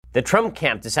The Trump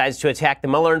camp decides to attack the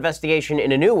Mueller investigation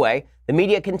in a new way. The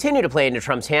media continue to play into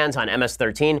Trump's hands on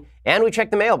MS-13, and we check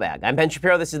the mailbag. I'm Ben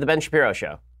Shapiro. This is The Ben Shapiro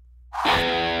Show.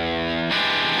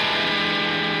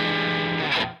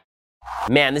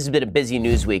 Man, this has been a busy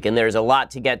news week, and there's a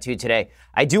lot to get to today.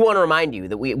 I do want to remind you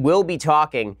that we will be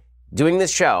doing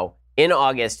this show in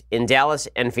August in Dallas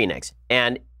and Phoenix.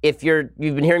 And if you've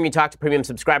been hearing me talk to premium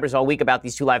subscribers all week about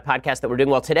these two live podcasts that we're doing,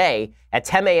 well, today at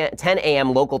 10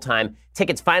 a.m. local time,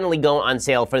 tickets finally go on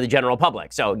sale for the general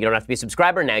public. So you don't have to be a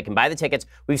subscriber. Now you can buy the tickets.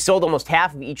 We've sold almost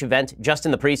half of each event just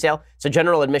in the pre-sale. So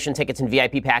general admission tickets and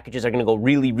VIP packages are going to go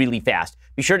really, really fast.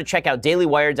 Be sure to check out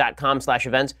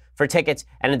dailywire.com/events for tickets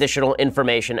and additional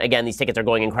information. Again, these tickets are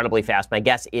going incredibly fast. My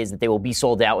guess is that they will be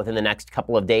sold out within the next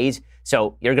couple of days.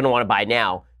 So you're going to want to buy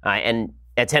now. And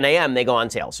at 10 a.m., they go on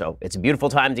sale. So it's a beautiful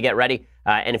time to get ready.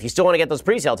 And if you still want to get those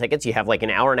pre-sale tickets, you have like an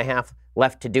hour and a half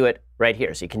left to do it right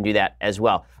here. So you can do that as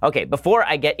well. Okay, before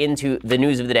I get into the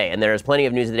news of the day, and there is plenty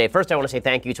of news of the day, first I want to say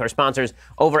thank you to our sponsors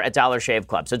over at Dollar Shave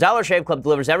Club. So Dollar Shave Club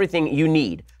delivers everything you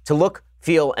need to look,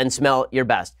 feel, and smell your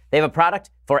best. They have a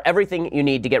product for everything you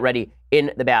need to get ready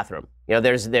in the bathroom. You know,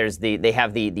 they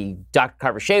have the Dr.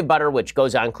 Carver shave butter, which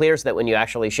goes on clear so that when you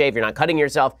actually shave, you're not cutting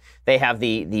yourself. They have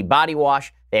the body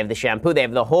wash. They have the shampoo. They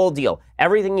have the whole deal.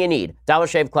 Everything you need, Dollar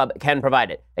Shave Club can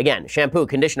provide it. Again, shampoo,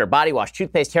 conditioner, body wash,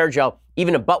 toothpaste, hair gel,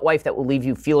 even a butt wipe that will leave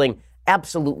you feeling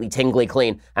absolutely tingly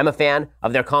clean. I'm a fan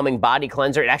of their calming body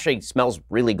cleanser. It actually smells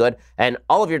really good. And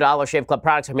all of your Dollar Shave Club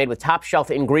products are made with top shelf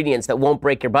ingredients that won't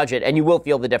break your budget, and you will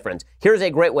feel the difference. Here's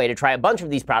a great way to try a bunch of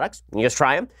these products. You just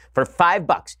try them. For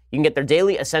 $5, you can get their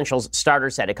Daily Essentials starter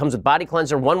set. It comes with body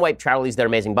cleanser, one wipe Charlie's, their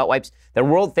amazing butt wipes, their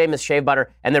world famous shave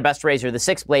butter, and their best razor, the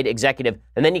 6-blade Executive.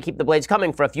 And then you keep the blades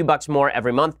coming for a few bucks more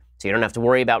every month. So you don't have to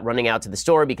worry about running out to the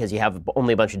store because you have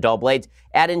only a bunch of dull blades.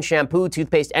 Add in shampoo,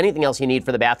 toothpaste, anything else you need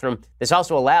for the bathroom. This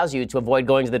also allows you to avoid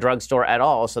going to the drugstore at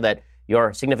all so that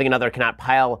your significant other cannot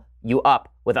pile you up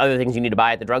with other things you need to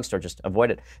buy at the drugstore. Just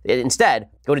avoid it. Instead,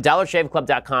 go to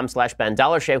dollarshaveclub.com/Ben,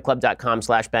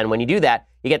 dollarshaveclub.com/Ben. When you do that,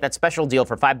 you get that special deal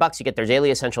for $5. You get their Daily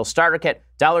Essentials starter kit,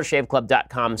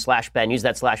 dollarshaveclub.com/Ben. Use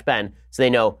that /Ben so they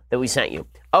know that we sent you.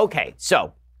 Okay,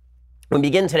 so we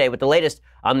begin today with the latest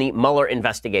on the Mueller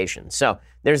investigation. So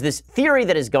there's this theory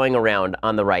that is going around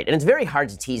on the right, and it's very hard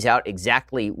to tease out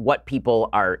exactly what people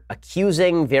are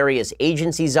accusing various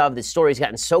agencies of. This story's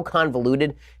gotten so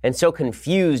convoluted and so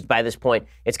confused by this point,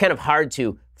 it's kind of hard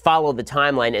to follow the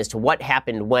timeline as to what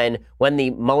happened when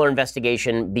the Mueller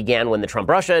investigation began, when the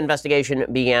Trump-Russia investigation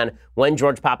began, when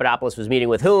George Papadopoulos was meeting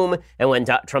with whom, and when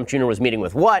Trump Jr. was meeting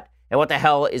with what, and what the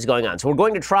hell is going on. So we're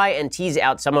going to try and tease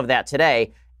out some of that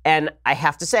today. And I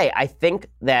have to say, I think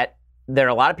that there are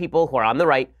a lot of people who are on the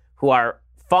right who are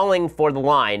falling for the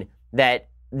line that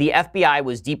the FBI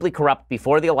was deeply corrupt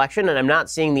before the election, and I'm not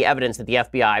seeing the evidence that the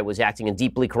FBI was acting in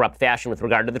deeply corrupt fashion with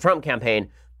regard to the Trump campaign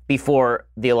before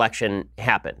the election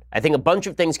happened. I think a bunch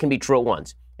of things can be true at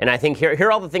once. And I think here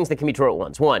are all the things that can be true at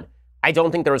once. One, I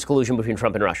don't think there was collusion between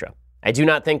Trump and Russia. I do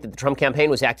not think that the Trump campaign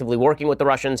was actively working with the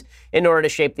Russians in order to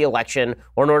shape the election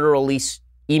or in order to release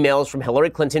emails from Hillary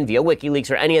Clinton via WikiLeaks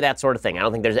or any of that sort of thing. I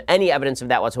don't think there's any evidence of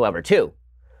that whatsoever. Two,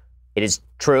 it is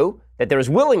true that there was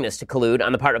willingness to collude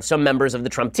on the part of some members of the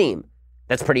Trump team.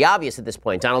 That's pretty obvious at this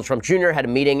point. Donald Trump Jr. had a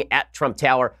meeting at Trump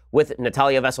Tower with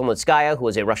Natalia Veselnitskaya, who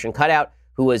was a Russian cutout,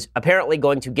 who was apparently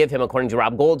going to give him, according to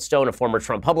Rob Goldstone, a former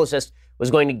Trump publicist,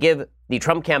 was going to give the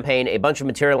Trump campaign a bunch of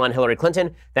material on Hillary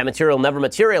Clinton. That material never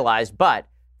materialized, but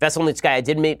Veselnitskaya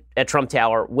did meet at Trump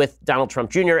Tower with Donald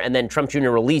Trump Jr., and then Trump Jr.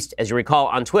 released, as you recall,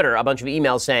 on Twitter, a bunch of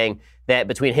emails saying that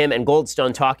between him and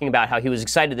Goldstone talking about how he was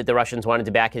excited that the Russians wanted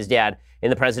to back his dad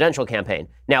in the presidential campaign.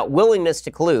 Now, willingness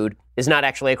to collude is not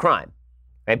actually a crime.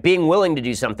 Right? Being willing to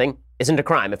do something isn't a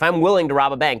crime. If I'm willing to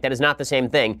rob a bank, that is not the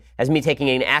same thing as me taking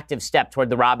an active step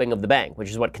toward the robbing of the bank, which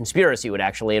is what conspiracy would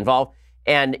actually involve.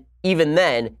 And even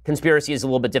then, conspiracy is a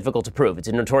little bit difficult to prove. It's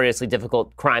a notoriously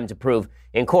difficult crime to prove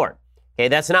in court. Okay,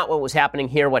 that's not what was happening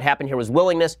here. What happened here was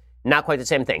willingness, not quite the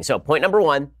same thing. So point number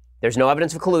one, there's no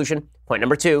evidence of collusion. Point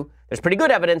number two, there's pretty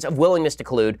good evidence of willingness to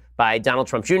collude by Donald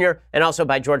Trump Jr. and also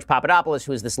by George Papadopoulos,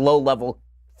 who is this low-level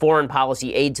foreign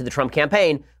policy aide to the Trump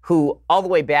campaign, who all the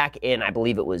way back in, I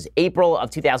believe it was April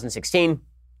of 2016,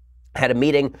 had a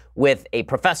meeting with a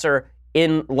professor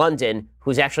in London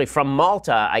who's actually from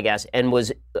Malta, I guess, and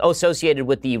was associated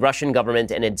with the Russian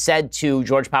government and had said to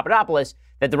George Papadopoulos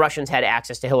that the Russians had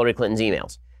access to Hillary Clinton's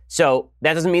emails. So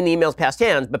that doesn't mean the emails passed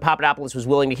hands, but Papadopoulos was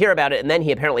willing to hear about it, and then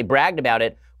he apparently bragged about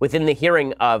it within the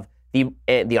hearing of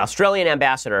the Australian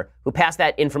ambassador, who passed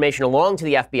that information along to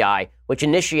the FBI, which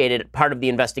initiated part of the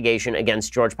investigation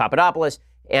against George Papadopoulos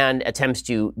and attempts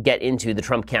to get into the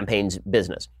Trump campaign's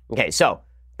business. Okay, so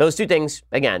Those two things,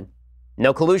 again,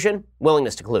 no collusion,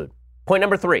 willingness to collude. Point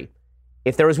number 3,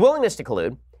 if there was willingness to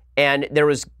collude and there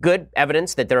was good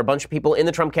evidence that there are a bunch of people in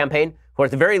the Trump campaign who are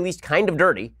at the very least kind of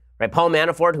dirty, right? Paul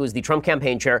Manafort, who is the Trump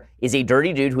campaign chair, is a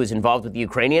dirty dude who was involved with the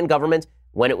Ukrainian government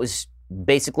when it was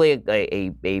basically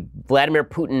a Vladimir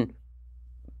Putin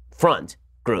front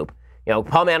group. You know,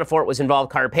 Paul Manafort was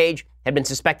involved. Carter Page had been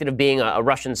suspected of being a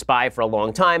Russian spy for a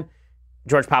long time.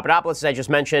 George Papadopoulos, as I just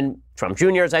mentioned, Trump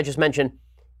Jr., as I just mentioned.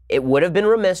 It would have been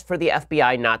remiss for the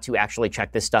FBI not to actually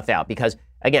check this stuff out because,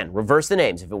 again, reverse the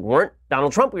names. If it weren't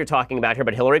Donald Trump we were talking about here,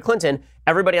 but Hillary Clinton,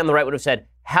 everybody on the right would have said,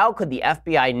 how could the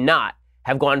FBI not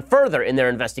have gone further in their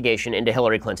investigation into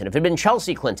Hillary Clinton? If it had been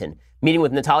Chelsea Clinton meeting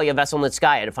with Natalia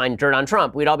Veselnitskaya to find dirt on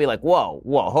Trump, we'd all be like, whoa,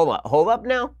 hold up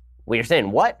now? Well, you're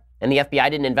saying what? And the FBI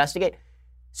didn't investigate?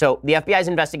 So the FBI's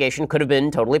investigation could have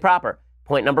been totally proper.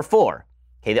 Point number 4.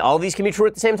 Okay, all of these can be true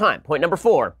at the same time. Point number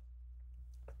 4.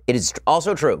 It is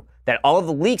also true that all of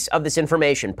the leaks of this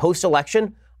information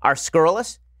post-election are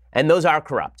scurrilous, and those are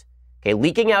corrupt. Okay,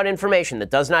 leaking out information that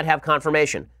does not have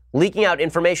confirmation, leaking out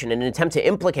information in an attempt to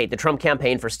implicate the Trump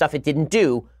campaign for stuff it didn't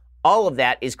do, all of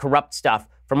that is corrupt stuff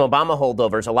from Obama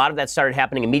holdovers. A lot of that started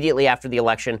happening immediately after the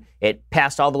election. It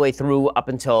passed all the way through up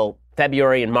until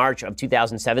February and March of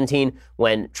 2017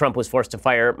 when Trump was forced to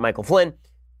fire Michael Flynn.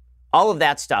 All of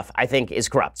that stuff, I think, is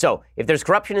corrupt. So if there's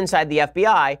corruption inside the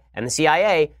FBI and the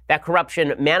CIA, that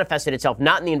corruption manifested itself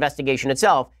not in the investigation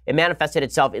itself. It manifested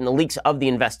itself in the leaks of the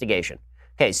investigation.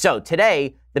 Okay, so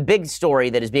today, the big story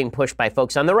that is being pushed by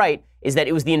folks on the right is that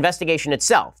it was the investigation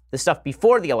itself, the stuff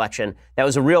before the election, that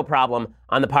was a real problem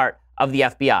on the part of the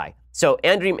FBI. So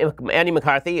Andy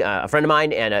McCarthy, a friend of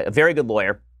mine and a very good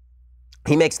lawyer,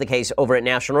 he makes the case over at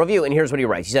National Review, and here's what he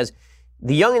writes. He says,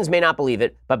 the youngins may not believe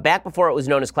it, but back before it was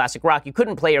known as classic rock, you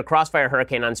couldn't play your Crossfire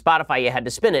Hurricane on Spotify. You had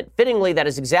to spin it. Fittingly, that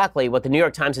is exactly what the New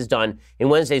York Times has done in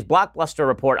Wednesday's blockbuster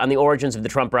report on the origins of the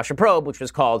Trump-Russia probe, which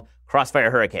was called Crossfire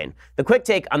Hurricane. The quick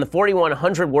take on the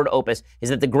 4,100-word opus is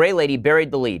that the gray lady buried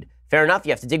the lead. Fair enough,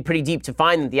 you have to dig pretty deep to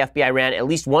find that the FBI ran at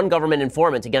least one government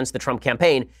informant against the Trump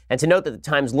campaign, and to note that the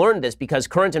Times learned this because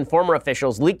current and former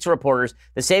officials leaked to reporters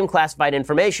the same classified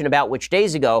information about which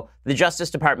days ago the Justice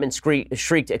Department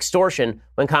shrieked extortion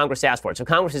when Congress asked for it. So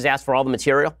Congress has asked for all the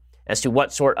material as to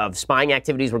what sort of spying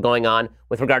activities were going on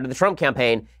with regard to the Trump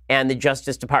campaign, and the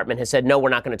Justice Department has said, no, we're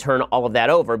not going to turn all of that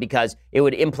over because it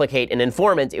would implicate an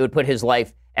informant. It would put his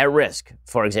life at risk,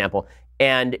 for example.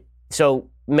 And so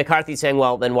McCarthy's saying,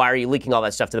 well, then why are you leaking all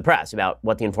that stuff to the press about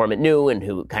what the informant knew and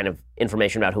who kind of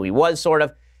information about who he was, sort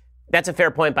of? That's a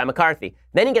fair point by McCarthy.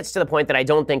 Then he gets to the point that I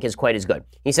don't think is quite as good.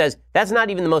 He says, that's not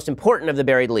even the most important of the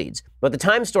buried leads. What the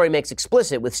Times story makes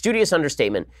explicit with studious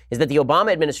understatement is that the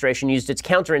Obama administration used its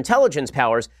counterintelligence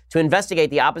powers to investigate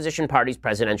the opposition party's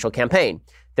presidential campaign.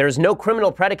 There is no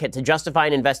criminal predicate to justify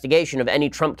an investigation of any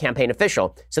Trump campaign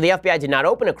official, so the FBI did not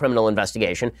open a criminal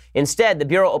investigation. Instead, the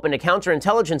Bureau opened a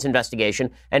counterintelligence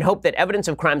investigation and hoped that evidence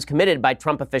of crimes committed by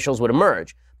Trump officials would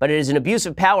emerge. But it is an abuse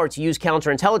of power to use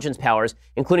counterintelligence powers,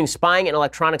 including spying and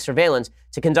electronic surveillance,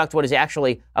 to conduct what is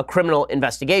actually a criminal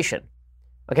investigation.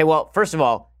 Okay, well, first of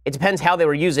all, it depends how they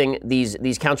were using these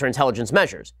counterintelligence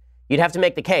measures. You'd have to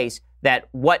make the case that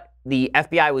what the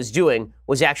FBI was doing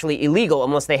was actually illegal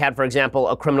unless they had, for example,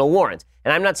 a criminal warrant.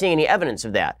 And I'm not seeing any evidence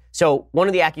of that. So one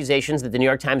of the accusations that the New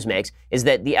York Times makes is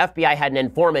that the FBI had an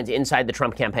informant inside the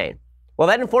Trump campaign. Well,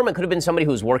 that informant could have been somebody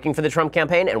who was working for the Trump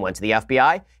campaign and went to the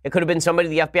FBI. It could have been somebody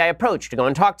the FBI approached to go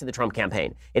and talk to the Trump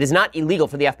campaign. It is not illegal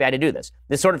for the FBI to do this.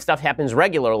 This sort of stuff happens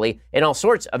regularly in all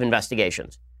sorts of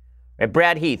investigations. Right?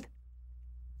 Brad Heath,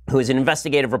 who is an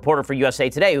investigative reporter for USA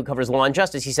Today who covers law and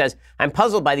justice, he says, I'm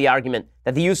puzzled by the argument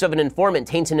that the use of an informant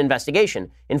taints an investigation.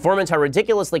 Informants are a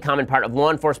ridiculously common part of law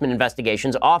enforcement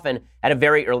investigations, often at a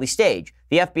very early stage.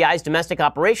 The FBI's Domestic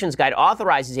Operations Guide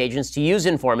authorizes agents to use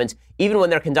informants even when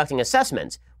they're conducting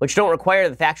assessments, which don't require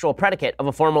the factual predicate of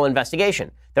a formal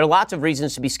investigation. There are lots of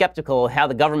reasons to be skeptical of how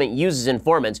the government uses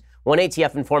informants. One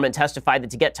ATF informant testified that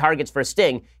to get targets for a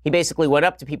sting, he basically went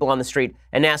up to people on the street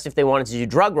and asked if they wanted to do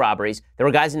drug robberies. There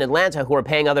were guys in Atlanta who were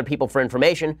paying other people for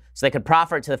information so they could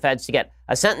proffer it to the feds to get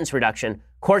a sentence reduction.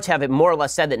 Courts have more or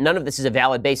less said that none of this is a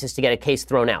valid basis to get a case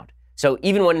thrown out. So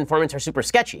even when informants are super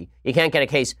sketchy, you can't get a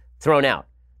case thrown out.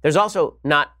 There's also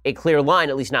not a clear line,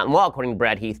 at least not in law, according to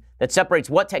Brad Heath, that separates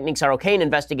what techniques are okay in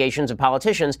investigations of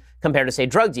politicians compared to, say,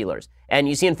 drug dealers. And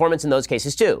you see informants in those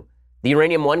cases, too. The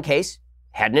Uranium One case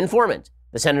had an informant.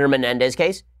 The Senator Menendez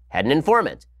case had an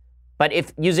informant. But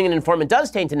if using an informant does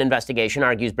taint an investigation,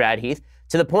 argues Brad Heath,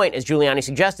 to the point, as Giuliani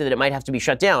suggested, that it might have to be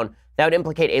shut down, that would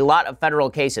implicate a lot of federal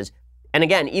cases. And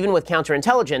again, even with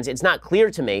counterintelligence, it's not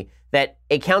clear to me that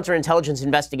a counterintelligence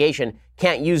investigation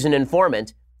can't use an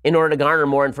informant in order to garner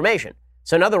more information.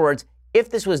 So in other words, if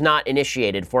this was not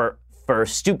initiated for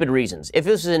stupid reasons, if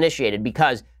this was initiated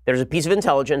because there's a piece of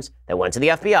intelligence that went to the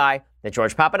FBI, that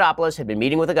George Papadopoulos had been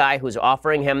meeting with a guy who was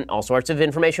offering him all sorts of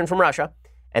information from Russia,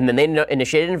 and then they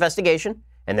initiated an investigation,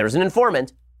 and there was an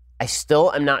informant, I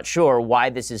still am not sure why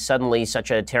this is suddenly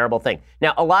such a terrible thing.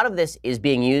 Now, a lot of this is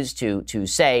being used to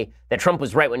say that Trump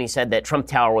was right when he said that Trump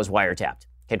Tower was wiretapped.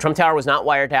 Okay, Trump Tower was not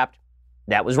wiretapped.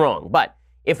 That was wrong. But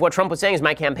if what Trump was saying is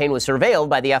my campaign was surveilled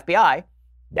by the FBI,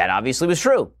 that obviously was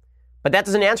true. But that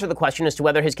doesn't answer the question as to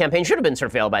whether his campaign should have been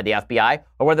surveilled by the FBI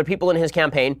or whether people in his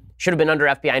campaign should have been under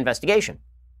FBI investigation.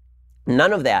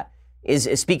 None of that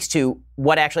speaks to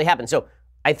what actually happened. So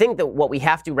I think that what we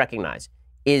have to recognize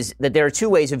is that there are two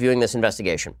ways of viewing this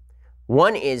investigation.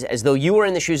 One is as though you were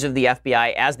in the shoes of the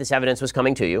FBI as this evidence was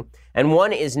coming to you, and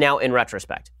one is now in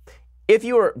retrospect. If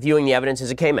you were viewing the evidence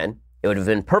as it came in, it would have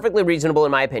been perfectly reasonable,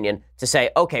 in my opinion, to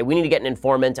say, okay, we need to get an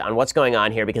informant on what's going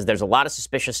on here because there's a lot of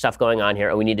suspicious stuff going on here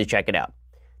and we need to check it out.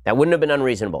 That wouldn't have been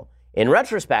unreasonable. In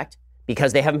retrospect,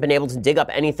 because they haven't been able to dig up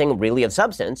anything really of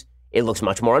substance, it looks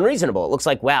much more unreasonable. It looks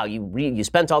like, wow, you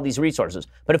spent all these resources.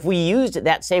 But if we used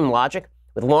that same logic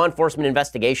with law enforcement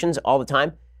investigations all the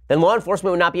time, then law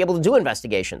enforcement would not be able to do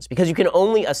investigations because you can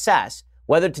only assess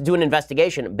whether to do an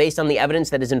investigation based on the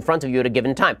evidence that is in front of you at a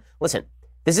given time. Listen,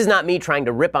 this is not me trying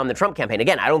to rip on the Trump campaign.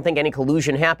 Again, I don't think any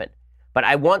collusion happened. But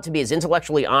I want to be as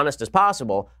intellectually honest as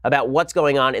possible about what's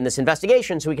going on in this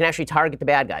investigation so we can actually target the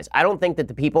bad guys. I don't think that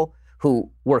the people who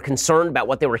were concerned about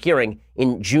what they were hearing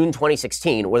in June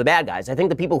 2016 were the bad guys. I think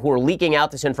the people who were leaking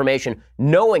out this information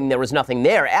knowing there was nothing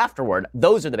there afterward,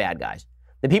 those are the bad guys.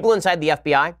 The people inside the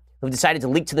FBI who decided to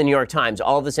leak to the New York Times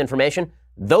all of this information,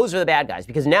 those are the bad guys,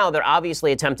 because now they're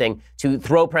obviously attempting to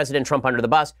throw President Trump under the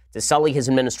bus, to sully his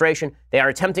administration. They are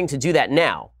attempting to do that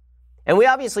now. And we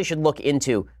obviously should look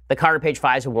into the Carter Page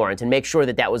FISA warrant and make sure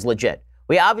that that was legit.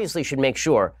 We obviously should make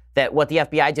sure that what the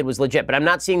FBI did was legit, but I'm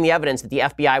not seeing the evidence that the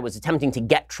FBI was attempting to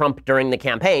get Trump during the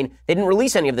campaign. They didn't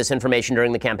release any of this information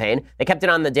during the campaign. They kept it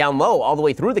on the down low all the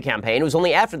way through the campaign. It was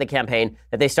only after the campaign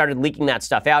that they started leaking that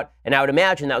stuff out, and I would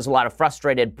imagine that was a lot of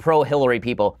frustrated pro-Hillary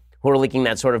people who were leaking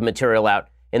that sort of material out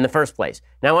in the first place.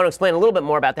 Now, I want to explain a little bit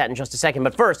more about that in just a second,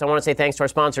 but first, I want to say thanks to our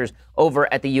sponsors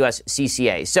over at the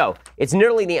USCCA. So, it's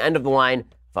nearly the end of the line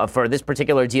for this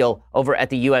particular deal over at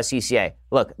the USCCA.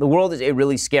 Look, the world is a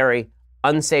really scary,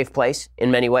 unsafe place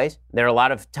in many ways. There are a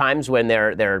lot of times when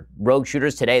there are rogue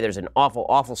shooters. Today, there's an awful,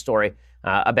 awful story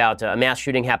about a mass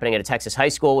shooting happening at a Texas high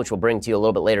school, which we'll bring to you a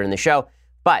little bit later in the show.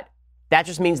 But that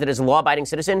just means that as a law-abiding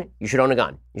citizen, you should own a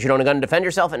gun. You should own a gun to defend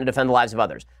yourself and to defend the lives of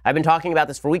others. I've been talking about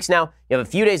this for weeks now. You have a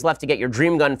few days left to get your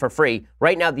dream gun for free.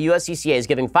 Right now, the USCCA is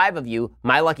giving 5 of you,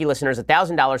 my lucky listeners,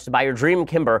 $1,000 to buy your dream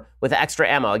Kimber with extra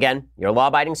ammo. Again, you're a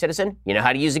law-abiding citizen. You know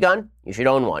how to use a gun. You should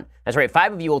own one. That's right.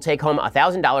 5 of you will take home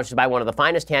 $1,000 to buy one of the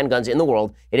finest handguns in the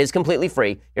world. It is completely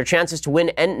free. Your chances to win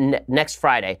end next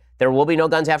Friday. There will be no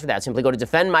guns after that. Simply go to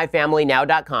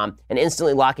defendmyfamilynow.com and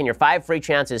instantly lock in your 5 free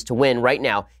chances to win right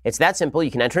now. It's that simple.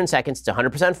 You can enter in seconds. It's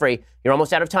 100% free. You're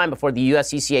almost out of time before the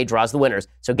USCCA draws the winners.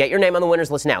 So get your name on the winners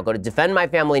list now. Go to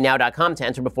defendmyfamilynow.com to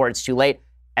enter before it's too late.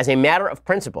 As a matter of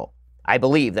principle, I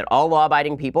believe that all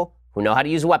law-abiding people who know how to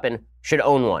use a weapon should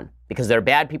own one, because there are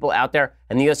bad people out there,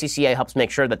 and the USCCA helps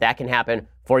make sure that that can happen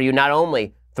for you, not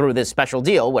only through this special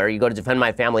deal where you go to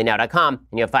defendmyfamilynow.com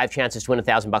and you have 5 chances to win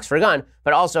 $1,000 for a gun,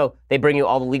 but also they bring you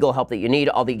all the legal help that you need,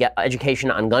 all the education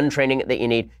on gun training that you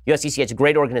need. USCCA is a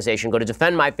great organization. Go to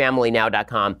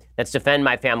defendmyfamilynow.com. That's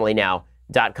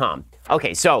defendmyfamilynow.com.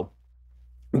 Okay, so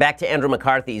back to Andrew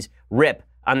McCarthy's rip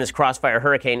on this Crossfire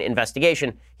Hurricane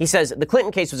investigation. He says the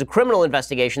Clinton case was a criminal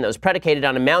investigation that was predicated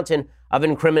on a mountain of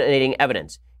incriminating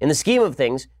evidence. In the scheme of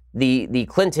things, the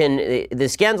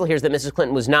scandal here is that Mrs.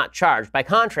 Clinton was not charged. By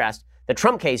contrast, the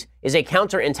Trump case is a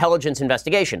counterintelligence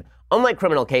investigation. Unlike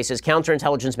criminal cases,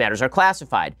 counterintelligence matters are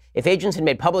classified. If agents had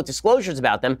made public disclosures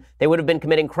about them, they would have been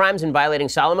committing crimes and violating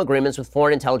solemn agreements with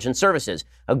foreign intelligence services,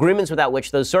 agreements without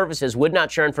which those services would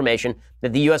not share information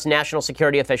that the U.S. national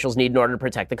security officials need in order to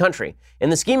protect the country. In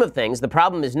the scheme of things, the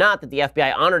problem is not that the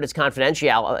FBI honored its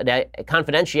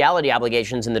confidentiality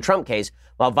obligations in the Trump case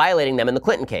while violating them in the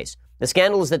Clinton case. The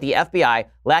scandal is that the FBI,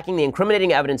 lacking the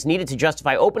incriminating evidence needed to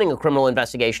justify opening a criminal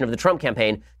investigation of the Trump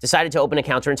campaign, decided to open a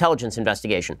counterintelligence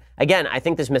investigation. Again, I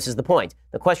think this misses the point.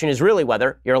 The question is really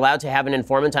whether you're allowed to have an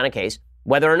informant on a case,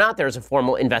 whether or not there's a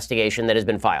formal investigation that has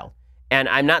been filed. And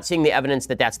I'm not seeing the evidence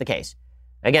that that's the case.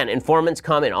 Again, informants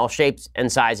come in all shapes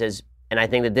and sizes, and I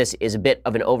think that this is a bit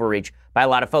of an overreach by a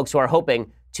lot of folks who are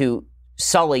hoping to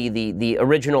sully the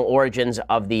original origins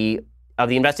of the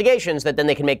investigations, that then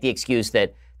they can make the excuse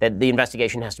that that the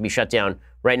investigation has to be shut down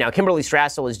right now. Kimberly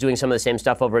Strassel is doing some of the same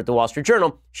stuff over at the Wall Street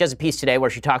Journal. She has a piece today where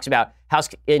she talks about House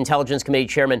Intelligence Committee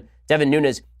Chairman Devin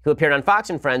Nunes, who appeared on Fox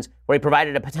and Friends, where he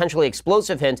provided a potentially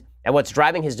explosive hint at what's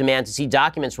driving his demand to see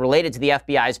documents related to the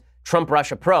FBI's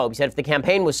Trump-Russia probe. He said if the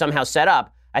campaign was somehow set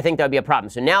up, I think that would be a problem.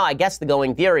 So now I guess the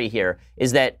going theory here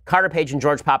is that Carter Page and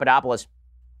George Papadopoulos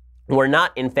were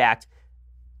not, in fact,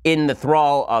 in the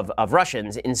thrall of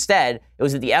Russians. Instead, it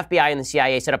was that the FBI and the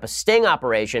CIA set up a sting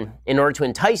operation in order to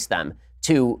entice them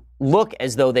to look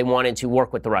as though they wanted to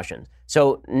work with the Russians.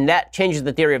 So that changes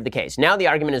the theory of the case. Now the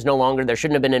argument is no longer there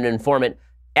shouldn't have been an informant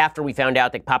after we found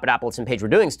out that Papadopoulos and Page were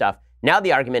doing stuff. Now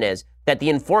the argument is that the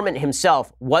informant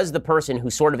himself was the person who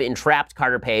sort of entrapped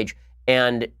Carter Page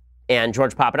and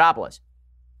George Papadopoulos.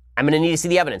 I'm going to need to see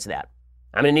the evidence of that.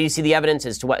 I'm going to need to see the evidence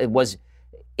as to what it was.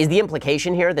 Is the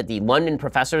implication here that the London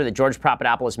professor that George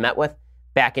Papadopoulos met with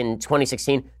back in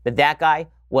 2016, that guy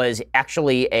was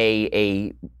actually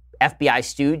a FBI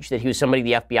stooge, that he was somebody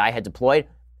the FBI had deployed?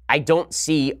 I don't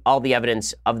see all the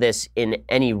evidence of this in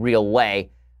any real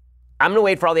way. I'm going to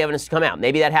wait for all the evidence to come out.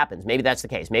 Maybe that happens. Maybe that's the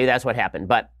case. Maybe that's what happened.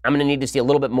 But I'm going to need to see a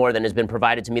little bit more than has been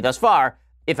provided to me thus far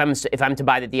if I'm to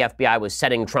buy that the FBI was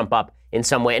setting Trump up in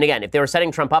some way. And again, if they were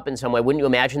setting Trump up in some way, wouldn't you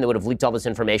imagine they would have leaked all this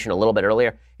information a little bit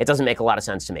earlier? It doesn't make a lot of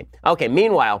sense to me. Okay,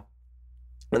 meanwhile,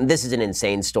 this is an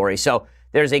insane story. So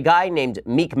there's a guy named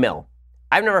Meek Mill.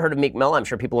 I've never heard of Meek Mill. I'm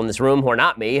sure people in this room who are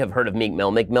not me have heard of Meek Mill.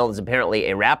 Meek Mill is apparently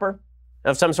a rapper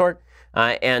of some sort.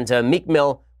 And Meek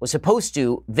Mill was supposed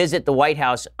to visit the White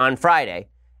House on Friday.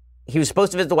 He was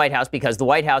supposed to visit the White House because the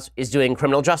White House is doing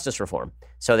criminal justice reform.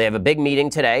 So they have a big meeting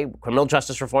today, criminal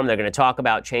justice reform. They're going to talk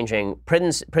about changing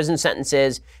prison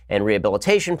sentences and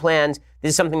rehabilitation plans. This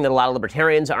is something that a lot of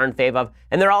libertarians are in favor of.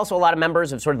 And there are also a lot of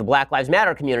members of sort of the Black Lives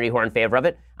Matter community who are in favor of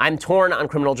it. I'm torn on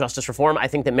criminal justice reform. I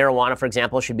think that marijuana, for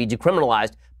example, should be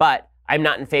decriminalized. But I'm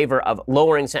not in favor of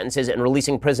lowering sentences and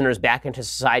releasing prisoners back into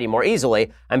society more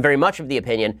easily. I'm very much of the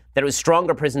opinion that it was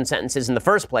stronger prison sentences in the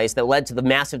first place that led to the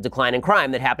massive decline in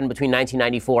crime that happened between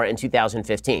 1994 and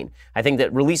 2015. I think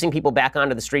that releasing people back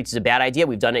onto the streets is a bad idea.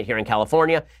 We've done it here in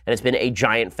California, and it's been a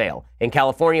giant fail. In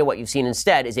California, what you've seen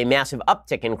instead is a massive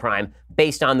uptick in crime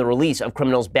based on the release of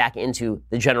criminals back into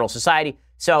the general society.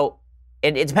 So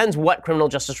it depends what criminal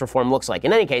justice reform looks like.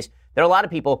 In any case, there are a lot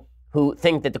of people who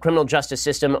think that the criminal justice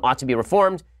system ought to be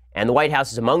reformed, and the White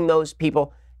House is among those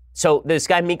people. So this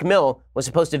guy, Meek Mill, was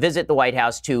supposed to visit the White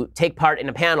House to take part in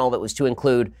a panel that was to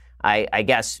include, I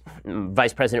guess,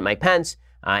 Vice President Mike Pence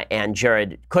and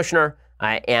Jared Kushner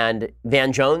and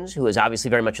Van Jones, who is obviously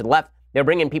very much to the left. They're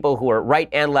bringing people who are right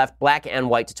and left, black and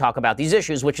white, to talk about these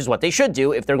issues, which is what they should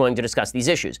do if they're going to discuss these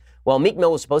issues. Well, Meek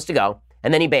Mill was supposed to go,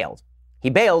 and then he bailed. He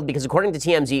bailed because, according to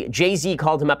TMZ, Jay-Z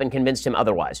called him up and convinced him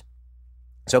otherwise.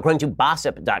 So according to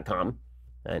Bossip.com,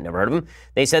 I never heard of him,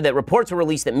 they said that reports were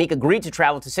released that Meek agreed to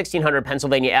travel to 1600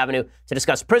 Pennsylvania Avenue to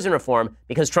discuss prison reform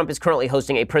because Trump is currently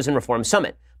hosting a prison reform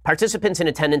summit. Participants in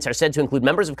attendance are said to include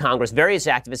members of Congress, various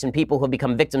activists, and people who have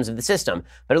become victims of the system.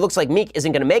 But it looks like Meek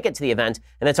isn't going to make it to the event,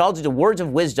 and that's all due to words of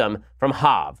wisdom from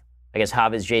Hav. I guess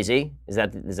Hav is Jay-Z? Is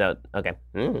that okay?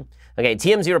 Okay,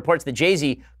 TMZ reports that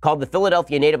Jay-Z called the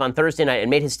Philadelphia native on Thursday night and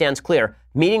made his stance clear.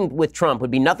 Meeting with Trump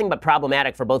would be nothing but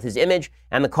problematic for both his image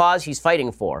and the cause he's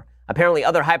fighting for. Apparently,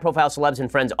 other high-profile celebs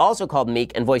and friends also called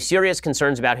Meek and voiced serious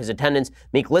concerns about his attendance.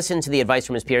 Meek listened to the advice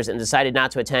from his peers and decided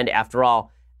not to attend after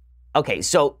all. Okay,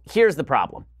 so here's the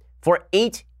problem. For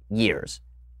 8 years,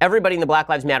 everybody in the Black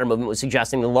Lives Matter movement was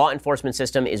suggesting the law enforcement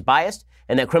system is biased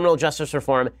and that criminal justice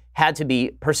reform had to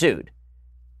be pursued.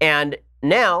 And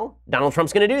now Donald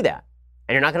Trump's going to do that.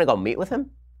 And you're not going to go meet with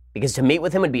him? Because to meet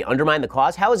with him would be undermine the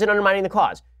cause? How is it undermining the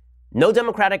cause? No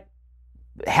Democratic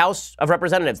House of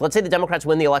Representatives. Let's say the Democrats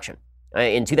win the election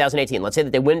in 2018. Let's say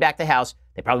that they win back the House.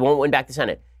 They probably won't win back the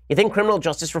Senate. You think criminal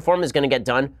justice reform is going to get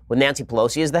done with Nancy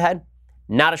Pelosi as the head?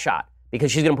 Not a shot. Because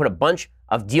she's going to put a bunch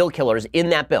of deal killers in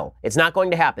that bill. It's not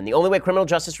going to happen. The only way criminal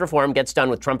justice reform gets done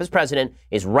with Trump as president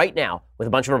is right now with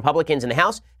a bunch of Republicans in the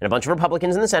House and a bunch of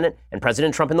Republicans in the Senate and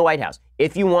President Trump in the White House.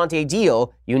 If you want a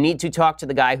deal, you need to talk to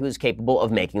the guy who's capable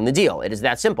of making the deal. It is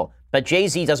that simple. But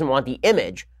Jay-Z doesn't want the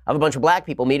image of a bunch of black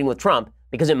people meeting with Trump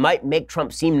because it might make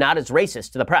Trump seem not as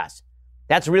racist to the press.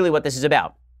 That's really what this is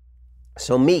about.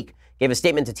 So Meek gave a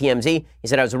statement to TMZ. He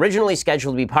said, I was originally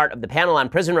scheduled to be part of the panel on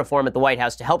prison reform at the White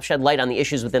House to help shed light on the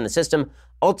issues within the system.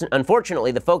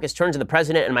 Unfortunately, the focus turned to the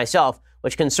president and myself,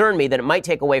 which concerned me that it might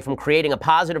take away from creating a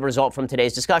positive result from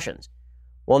today's discussions.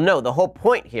 Well, no, the whole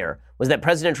point here was that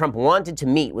President Trump wanted to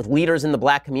meet with leaders in the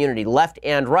black community, left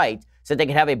and right, so that they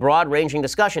could have a broad-ranging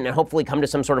discussion and hopefully come to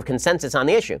some sort of consensus on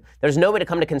the issue. There's no way to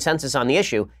come to consensus on the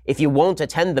issue if you won't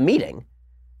attend the meeting.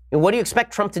 And what do you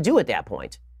expect Trump to do at that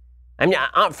point? I mean,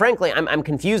 frankly, I'm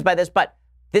confused by this, but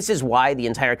this is why the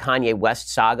entire Kanye West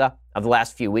saga of the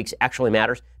last few weeks actually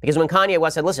matters. Because when Kanye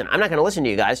West said, listen, I'm not going to listen to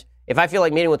you guys. If I feel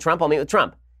like meeting with Trump, I'll meet with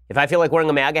Trump. If I feel like wearing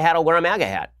a MAGA hat, I'll wear a MAGA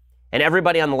hat. And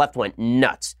everybody on the left went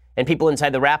nuts. And people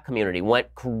inside the rap community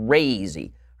went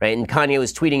crazy, right? And Kanye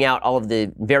was tweeting out all of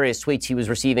the various tweets he was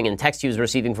receiving and texts he was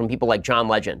receiving from people like John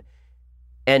Legend.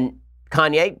 And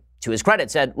Kanye, to his credit,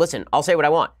 said, listen, I'll say what I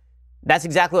want. That's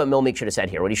exactly what Milmeek should have said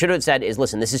here. What he should have said is,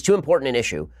 listen, this is too important an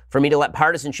issue for me to let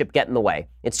partisanship get in the way.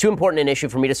 It's too important an issue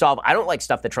for me to solve. I don't like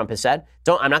stuff that Trump has said.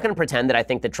 I'm not going to pretend that I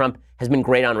think that Trump has been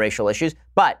great on racial issues.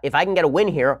 But if I can get a win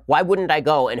here, why wouldn't I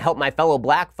go and help my fellow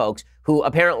black folks who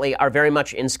apparently are very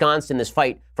much ensconced in this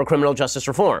fight for criminal justice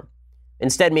reform?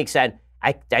 Instead, Meek said,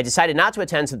 I decided not to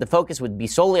attend so that the focus would be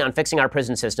solely on fixing our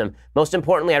prison system. Most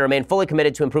importantly, I remain fully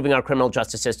committed to improving our criminal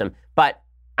justice system. But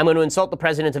I'm going to insult the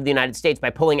president of the United States by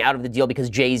pulling out of the deal because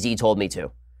Jay-Z told me to.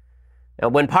 Now,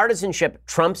 when partisanship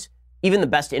trumps even the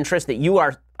best interest that you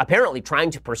are apparently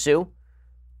trying to pursue,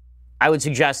 I would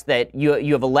suggest that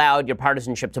you have allowed your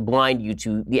partisanship to blind you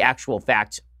to the actual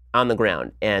facts on the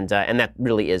ground, and that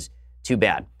really is too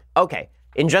bad. Okay,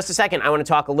 in just a second, I want to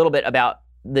talk a little bit about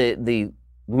the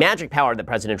magic power that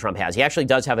President Trump has. He actually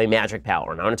does have a magic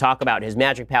power, and I want to talk about his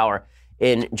magic power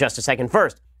in just a second.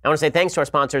 First, I want to say thanks to our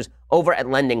sponsors over at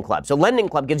Lending Club. So Lending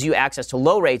Club gives you access to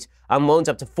low rates on loans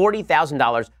up to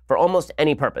 $40,000 for almost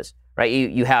any purpose, right?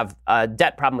 You have a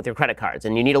debt problem with your credit cards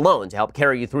and you need a loan to help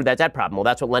carry you through that debt problem. Well,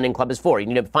 that's what Lending Club is for. You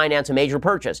need to finance a major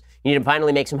purchase. You need to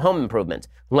finally make some home improvements.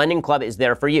 Lending Club is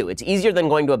there for you. It's easier than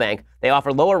going to a bank. They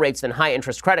offer lower rates than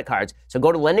high-interest credit cards. So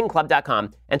go to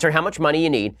lendingclub.com, enter how much money you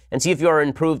need, and see if you are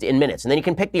improved in minutes. And then you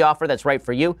can pick the offer that's right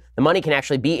for you. The money can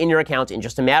actually be in your account in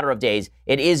just a matter of days.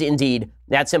 It is indeed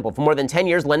that simple. For more than 10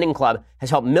 years, Lending Club has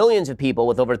helped millions of people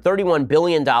with over $31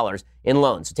 billion in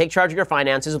loans. So take charge of your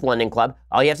finances with Lending Club.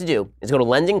 All you have to do is go to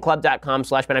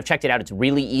lendingclub.com/Ben. I've checked it out. It's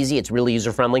really easy. It's really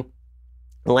user-friendly.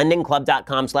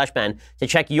 lendingclub.com/Ben to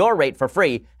check your rate for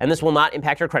free, and this will not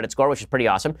impact your credit score, which is pretty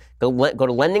awesome. Go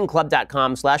to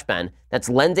lendingclub.com/Ben. That's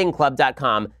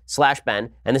lendingclub.com/Ben,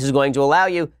 and this is going to allow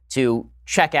you to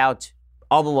check out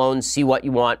all the loans, see what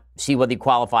you want, see whether you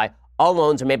qualify. All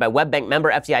loans are made by WebBank, member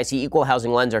FDIC, equal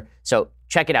housing lender. So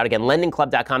check it out again,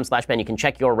 lendingclub.com/Ben. You can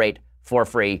check your rate for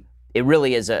free. It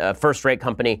really is a first-rate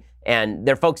company, and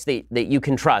they're folks that you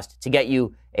can trust to get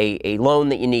you a loan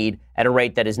that you need at a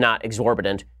rate that is not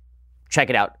exorbitant. Check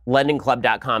it out,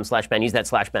 lendingclub.com/Ben. Use that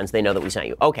 /Ben so they know that we sent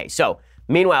you. Okay, so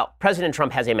meanwhile, President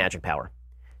Trump has a magic power.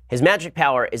 His magic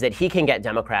power is that he can get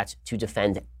Democrats to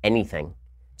defend anything,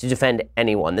 to defend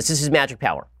anyone. This is his magic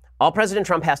power. All President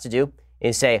Trump has to do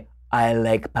is say, I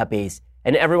like puppies.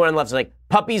 And everyone on the left is like,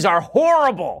 puppies are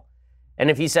horrible. And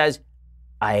if he says,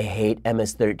 I hate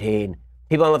MS-13,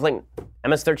 people on the left are like,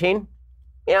 MS-13?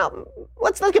 You know,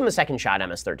 let's give him a second shot,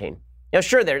 MS-13. You know,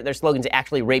 sure, their slogan's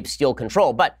actually rape, steal,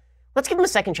 control, but let's give him a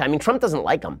second shot. I mean, Trump doesn't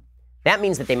like them. That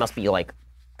means that they must be like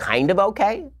kind of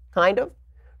okay, kind of.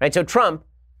 Right? So Trump,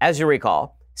 as you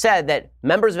recall, said that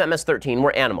members of MS-13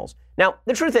 were animals. Now,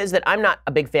 the truth is that I'm not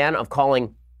a big fan of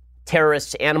calling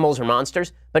terrorists animals or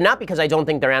monsters, but not because I don't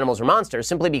think they're animals or monsters,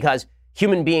 simply because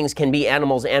human beings can be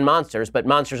animals and monsters, but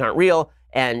monsters aren't real,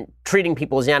 and treating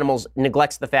people as animals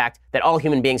neglects the fact that all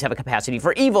human beings have a capacity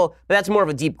for evil, but that's more of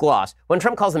a deep gloss. When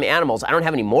Trump calls them animals, I don't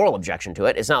have any moral objection to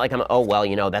it. It's not like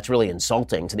that's really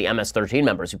insulting to the MS-13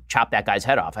 members who chopped that guy's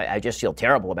head off. I just feel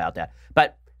terrible about that.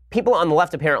 But people on the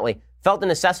left apparently felt the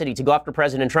necessity to go after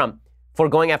President Trump for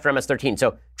going after MS-13.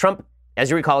 So Trump, as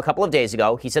you recall, a couple of days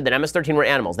ago, he said that MS-13 were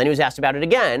animals. Then he was asked about it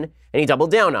again, and he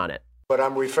doubled down on it. But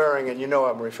I'm referring, and you know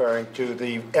I'm referring to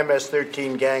the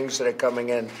MS-13 gangs that are coming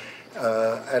in.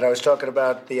 And I was talking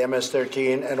about the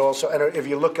MS-13, and also, and if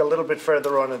you look a little bit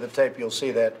further on in the tape, you'll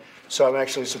see that. So I'm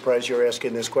actually surprised you're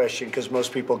asking this question, because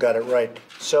most people got it right.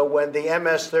 So when the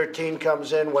MS-13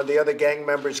 comes in, when the other gang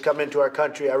members come into our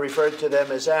country, I refer to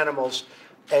them as animals.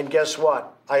 And guess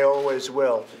what? I always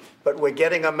will. But we're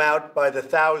getting them out by the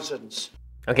thousands.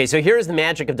 Okay, so here's the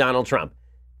magic of Donald Trump.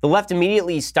 The left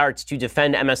immediately starts to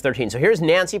defend MS-13. So here's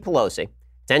Nancy Pelosi,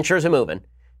 dentures are moving,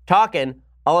 talking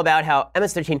all about how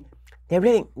MS-13,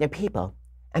 they're people.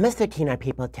 MS-13 are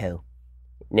people too.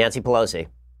 Nancy Pelosi,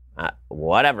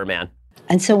 whatever, man.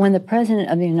 And so when the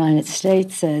President of the United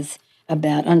States says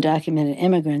about undocumented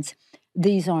immigrants,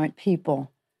 these aren't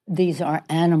people, these are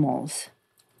animals,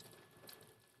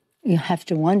 you have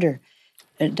to wonder,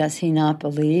 does he not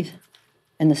believe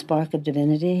in the spark of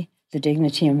divinity, the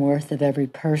dignity and worth of every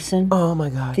person? Oh, my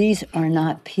God. These are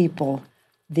not people.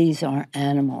 These are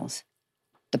animals.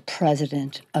 The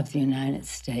President of the United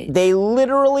States. They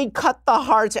literally cut the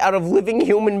hearts out of living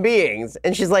human beings.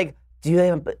 And she's like, do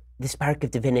the spark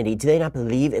of divinity? Do they not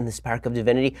believe in the spark of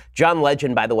divinity? John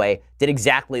Legend, by the way, did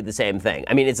exactly the same thing.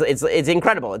 I mean, it's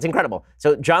incredible. It's incredible.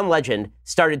 So John Legend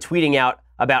started tweeting out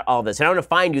about all this. And I want to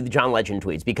find you the John Legend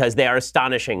tweets because they are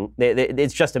astonishing.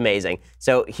 It's just amazing.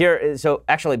 So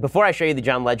actually, before I show you the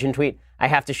John Legend tweet, I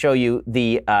have to show you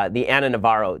the Ana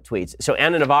Navarro tweets. So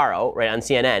Ana Navarro, right, on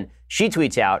CNN, she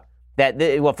tweets out that,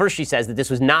 first she says that this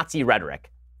was Nazi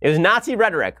rhetoric. It was Nazi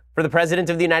rhetoric for the president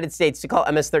of the United States to call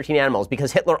MS-13 animals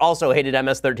because Hitler also hated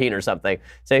MS-13 or something.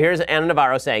 So here's Ana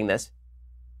Navarro saying this.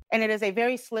 And it is a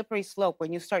very slippery slope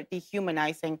when you start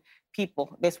dehumanizing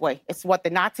people this way. It's what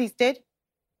the Nazis did.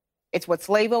 It's what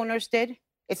slave owners did.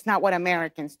 It's not what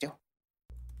Americans do.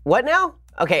 What now?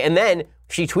 Okay, and then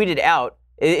she tweeted out,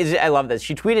 I love this,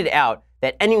 she tweeted out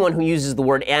that anyone who uses the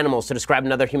word animals to describe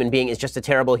another human being is just a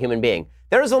terrible human being.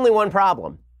 There is only one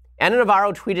problem. Ana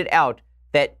Navarro tweeted out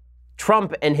that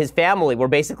Trump and his family were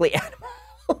basically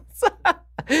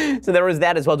animals. So there was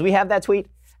that as well. Do we have that tweet?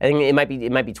 I think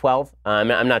it might be 12.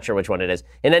 I'm not sure which one it is.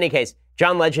 In any case,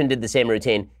 John Legend did the same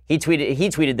routine. He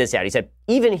tweeted this out. He said,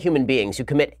 even human beings who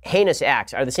commit heinous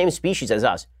acts are the same species as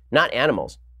us, not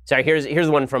animals. Sorry, here's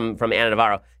the one from Ana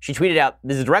Navarro. She tweeted out,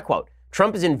 this is a direct quote,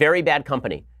 Trump is in very bad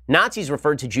company. Nazis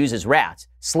referred to Jews as rats.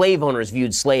 Slave owners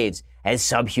viewed slaves as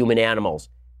subhuman animals.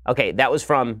 Okay, that was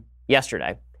from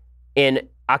yesterday. In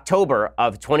October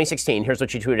of 2016, here's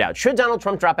what she tweeted out. Should Donald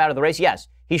Trump drop out of the race? Yes,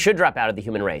 he should drop out of the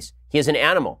human race. He is an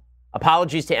animal.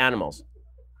 Apologies to animals.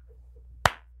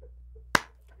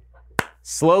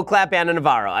 Slow clap Ana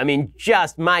Navarro. I mean,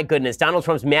 just, my goodness, Donald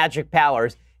Trump's magic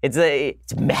powers. It's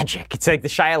magic. It's like the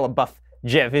Shia LaBeouf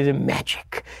gif. It's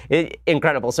magic.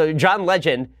 Incredible. So John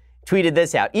Legend tweeted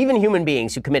this out. Even human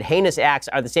beings who commit heinous acts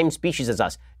are the same species as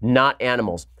us, not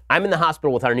animals. I'm in the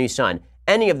hospital with our new son.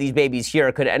 Any of these babies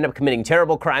here could end up committing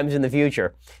terrible crimes in the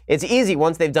future. It's easy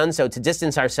once they've done so to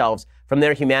distance ourselves from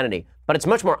their humanity, but it's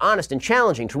much more honest and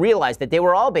challenging to realize that they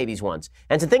were all babies once,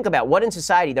 and to think about what in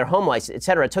society, their home life,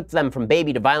 etc., took them from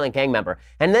baby to violent gang member,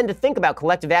 and then to think about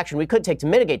collective action we could take to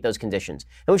mitigate those conditions.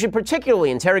 And we should particularly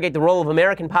interrogate the role of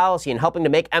American policy in helping to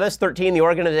make MS-13 the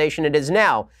organization it is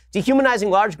now.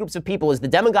 Dehumanizing large groups of people is the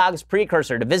demagogue's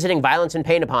precursor to visiting violence and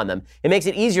pain upon them. It makes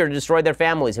it easier to destroy their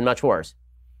families and much worse.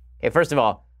 Okay, first of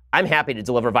all, I'm happy to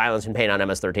deliver violence and pain on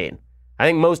MS-13. I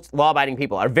think most law-abiding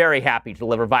people are very happy to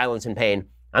deliver violence and pain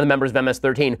on the members of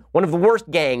MS-13, one of the worst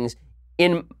gangs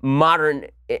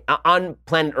on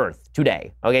planet Earth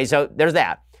today. Okay, so there's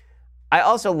that. I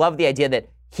also love the idea that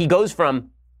he goes from,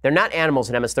 they're not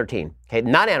animals in MS-13. Okay,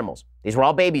 not animals. These were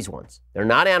all babies once. They're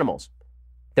not animals.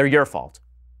 They're your fault.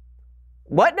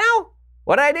 What now?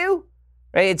 What did I do?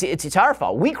 Right? It's our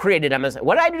fault. We created MS.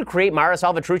 What did I do to create Mara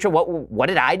Salvatrucha? What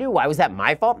did I do? Why was that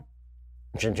my fault?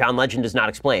 John Legend does not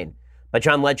explain. But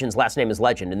John Legend's last name is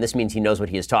Legend, and this means he knows what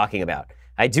he is talking about.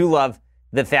 I do love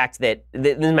the fact that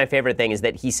this is my favorite thing is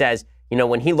that he says, you know,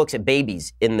 when he looks at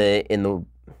babies in the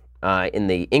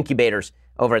incubators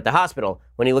over at the hospital,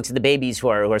 when he looks at the babies who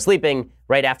are sleeping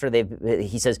right after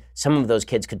he says some of those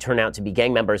kids could turn out to be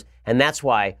gang members, and that's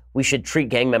why we should treat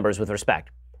gang members with respect.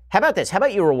 How about this? How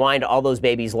about you rewind all those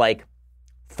babies like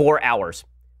 4 hours?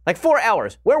 Like 4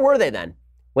 hours. Where were they then?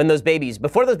 When those babies,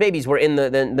 before those babies were in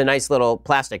the nice little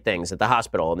plastic things at the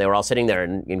hospital, and they were all sitting there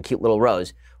in cute little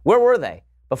rows. Where were they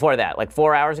before that? Like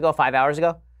 4 hours ago, 5 hours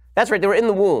ago? That's right, they were in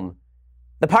the womb.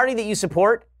 The party that you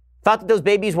support thought that those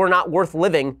babies were not worth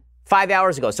living 5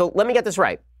 hours ago. So let me get this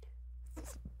right.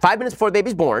 5 minutes before the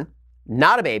baby's born,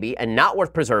 not a baby, and not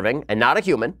worth preserving, and not a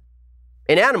human.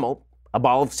 An animal, a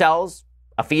ball of cells,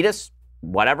 a fetus,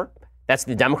 whatever. That's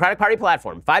the Democratic Party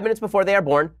platform. 5 minutes before they are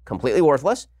born, completely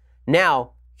worthless.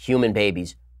 Now, human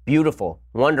babies. Beautiful,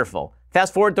 wonderful.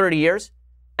 Fast forward 30 years,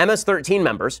 MS-13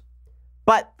 members.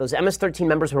 But those MS-13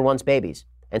 members were once babies.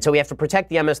 And so we have to protect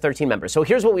the MS-13 members. So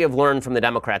here's what we have learned from the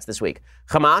Democrats this week.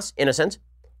 Hamas, innocent.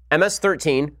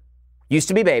 MS-13 used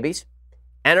to be babies.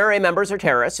 NRA members are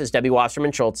terrorists, as Debbie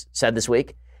Wasserman Schultz said this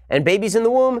week. And babies in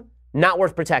the womb, not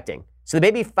worth protecting. So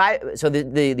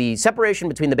the separation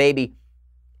between the baby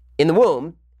in the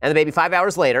womb and the baby 5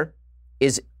 hours later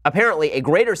is apparently a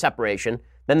greater separation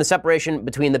than the separation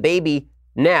between the baby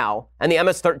now and the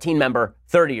MS-13 member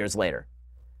 30 years later.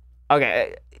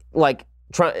 Okay, like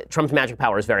Trump's magic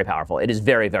power is very powerful. It is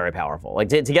very, very powerful. Like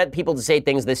to get people to say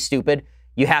things this stupid,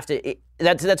 you have to.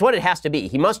 That's what it has to be.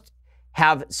 He must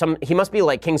be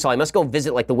like King Saul. He must go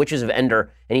visit like the witches of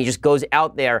Endor, and he just goes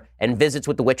out there and visits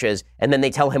with the witches, and then they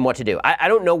tell him what to do. I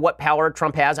don't know what power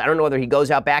Trump has. I don't know whether he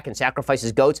goes out back and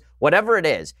sacrifices goats. Whatever it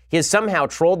is, he has somehow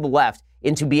trolled the left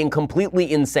into being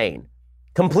completely insane.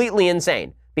 Completely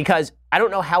insane. Because I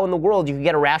don't know how in the world you could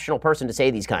get a rational person to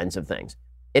say these kinds of things.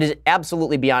 It is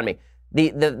absolutely beyond me.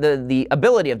 The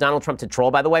ability of Donald Trump to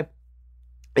troll, by the way,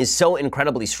 is so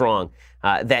incredibly strong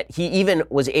that he even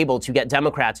was able to get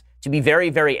Democrats to be very,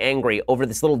 very angry over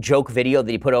this little joke video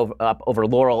that he put up over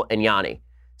Laurel and Yanni.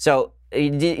 So I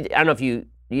don't know if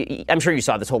I'm sure you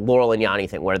saw this whole Laurel and Yanni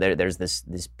thing where there's this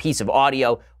piece of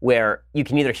audio where you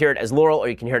can either hear it as Laurel or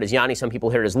you can hear it as Yanni. Some people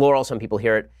hear it as Laurel, some people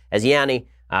hear it as Yanni.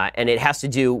 And it has to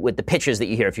do with the pitches that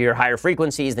you hear. If you hear higher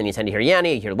frequencies, then you tend to hear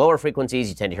Yanni. You hear lower frequencies,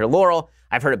 you tend to hear Laurel.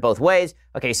 I've heard it both ways.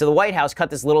 Okay, so the White House cut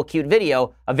this little cute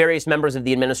video of various members of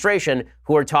the administration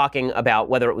who are talking about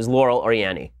whether it was Laurel or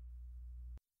Yanni.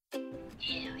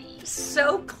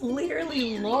 So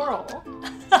clearly Laurel.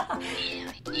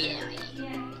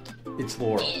 It's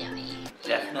Laurel.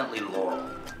 Definitely Laurel.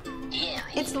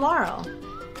 It's Laurel.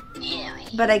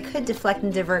 But I could deflect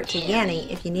and divert to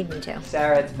Yanni if you need me to.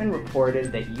 Sarah, it's been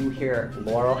reported that you hear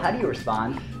Laurel. How do you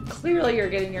respond? Clearly you're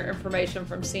getting your information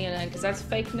from CNN because that's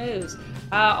fake news.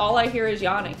 All I hear is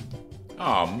Yanni.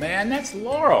 Oh man, that's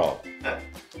Laurel.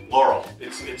 Laurel.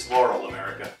 It's Laurel,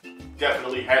 America.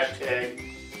 Definitely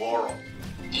hashtag Laurel.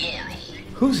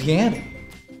 Who's Yanni?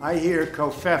 I hear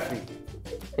Kofefi.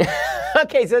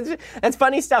 Okay, so that's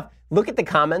funny stuff. Look at the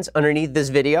comments underneath this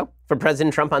video from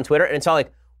President Trump on Twitter, and it's all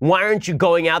like, why aren't you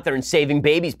going out there and saving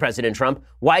babies, President Trump?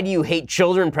 Why do you hate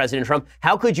children, President Trump?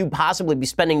 How could you possibly be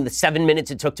spending the 7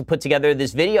 minutes it took to put together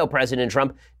this video, President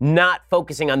Trump, not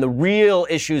focusing on the real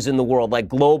issues in the world, like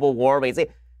global warming? It's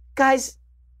like, guys,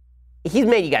 he's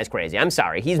made you guys crazy. I'm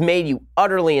sorry. He's made you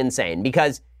utterly insane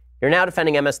because you're now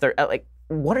defending MS-13. Like,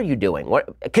 what are you doing?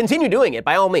 Continue doing it,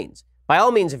 by all means. By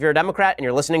all means, if you're a Democrat and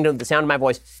you're listening to the sound of my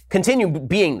voice, continue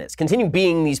being this. Continue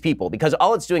being these people because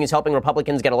all it's doing is helping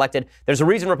Republicans get elected. There's a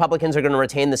reason Republicans are going to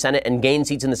retain the Senate and gain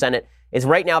seats in the Senate. It's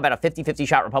right now about a 50-50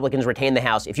 shot Republicans retain the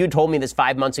House. If you had told me this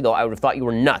 5 months ago, I would have thought you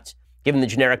were nuts, given the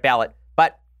generic ballot.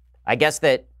 But I guess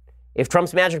that if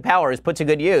Trump's magic power is put to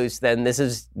good use, then this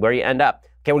is where you end up.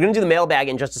 Okay, we're going to do the mailbag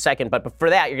in just a second, but for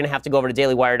that, you're going to have to go over to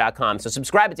dailywire.com. So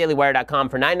subscribe at dailywire.com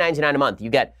for $9.99 a month. You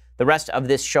get the rest of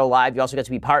this show live. You also get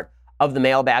to be part of the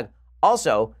mailbag.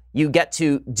 Also, you get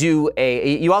to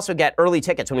you also get early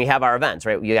tickets when we have our events,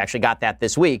 right? You actually got that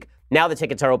this week. Now the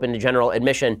tickets are open to general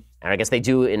admission, and I guess they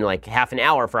do in like half an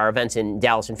hour for our events in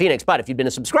Dallas and Phoenix. But if you've been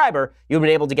a subscriber, you've been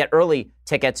able to get early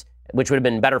tickets, which would have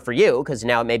been better for you because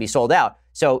now it may be sold out.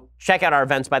 So check out our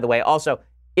events, by the way. Also,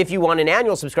 if you want an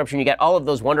annual subscription, you get all of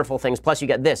those wonderful things. Plus, you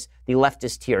get this, the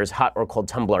Leftist Tears Hot or Cold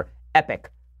Tumbler. Epic,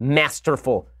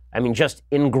 masterful. I mean, just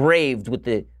engraved with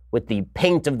the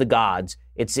paint of the gods.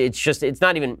 It's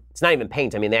not even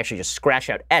paint. I mean, they actually just scratch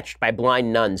out, etched by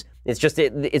blind nuns.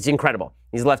 It's incredible.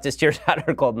 These Leftist Tears Hot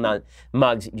or Cold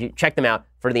mugs. You check them out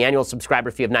for the annual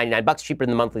subscriber fee of $99, cheaper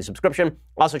than the monthly subscription.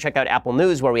 Also check out Apple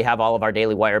News, where we have all of our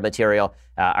Daily Wire material.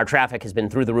 Our traffic has been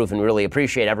through the roof, and we really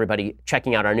appreciate everybody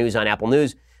checking out our news on Apple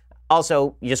News.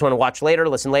 Also, you just want to watch later,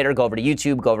 listen later, go over to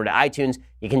YouTube, go over to iTunes.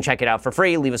 You can check it out for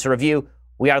free. Leave us a review.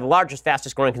 We are the largest,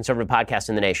 fastest growing conservative podcast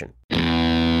in the nation.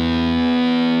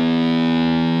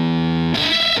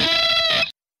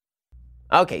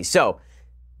 Okay, so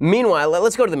meanwhile,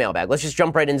 let's go to the mailbag. Let's just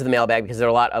jump right into the mailbag because there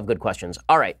are a lot of good questions.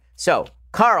 All right, so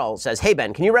Carl says, hey,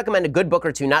 Ben, can you recommend a good book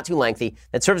or two, not too lengthy,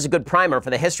 that serves as a good primer for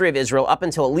the history of Israel up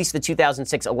until at least the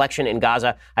 2006 election in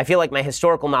Gaza? I feel like my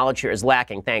historical knowledge here is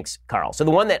lacking. Thanks, Carl. So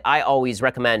the one that I always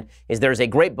recommend is there's a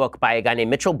great book by a guy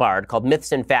named Mitchell Bard called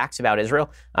Myths and Facts About Israel.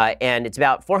 And it's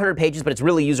about 400 pages, but it's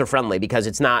really user-friendly because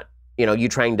it's not, you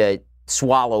trying to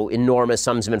swallow enormous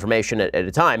sums of information at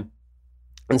a time.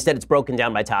 Instead, it's broken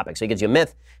down by topic. So he gives you a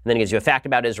myth, and then he gives you a fact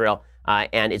about Israel,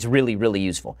 and it's really, really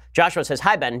useful. Joshua says,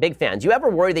 hi, Ben, big fan. Do you ever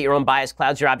worry that your own bias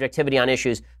clouds your objectivity on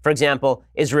issues? For example,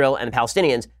 Israel and the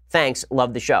Palestinians. Thanks,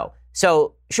 love the show.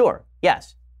 So, sure,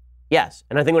 yes.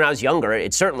 And I think when I was younger,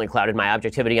 it certainly clouded my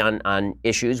objectivity on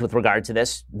issues with regard to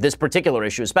this particular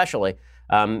issue especially.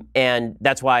 And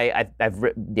that's why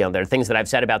there are things that I've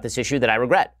said about this issue that I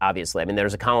regret, obviously. I mean,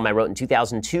 there's a column I wrote in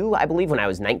 2002, I believe, when I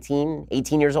was 18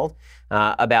 years old,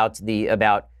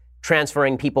 about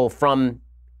transferring people from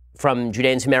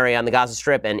Judea and Samaria on the Gaza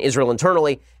Strip and Israel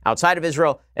internally outside of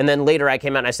Israel. And then later I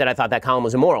came out and I said I thought that column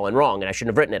was immoral and wrong and I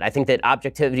shouldn't have written it. I think that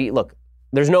objectivity, look,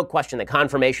 there's no question that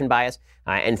confirmation bias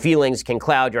and feelings can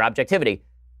cloud your objectivity.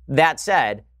 That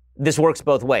said, this works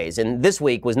both ways. And this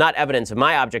week was not evidence of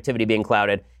my objectivity being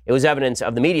clouded. It was evidence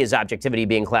of the media's objectivity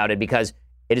being clouded because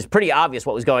it is pretty obvious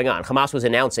what was going on. Hamas was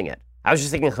announcing it. I was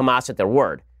just taking Hamas at their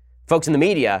word. Folks in the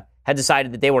media had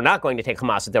decided that they were not going to take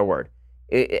Hamas at their word.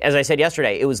 As I said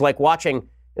yesterday, it was like watching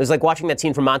that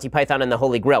scene from Monty Python and the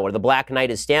Holy Grail where the Black Knight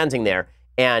is standing there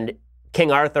and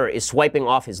King Arthur is swiping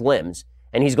off his limbs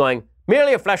and he's going,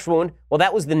 merely a flesh wound. Well,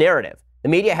 that was the narrative. the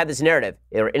media had this narrative.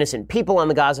 There were innocent people on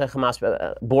the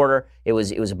Gaza-Hamas border. It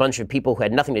was a bunch of people who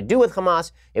had nothing to do with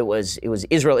Hamas. It was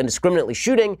Israel indiscriminately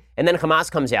shooting. And then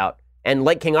Hamas comes out, and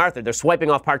like King Arthur, they're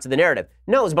swiping off parts of the narrative.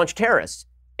 No, it was a bunch of terrorists.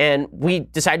 And we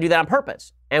decided to do that on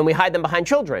purpose. And we hide them behind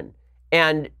children.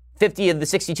 And 50 of the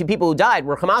 62 people who died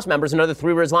were Hamas members, another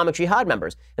 3 were Islamic Jihad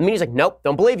members. And the media's like, nope,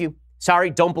 don't believe you. Sorry,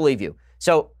 don't believe you.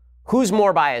 So who's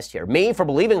more biased here? Me for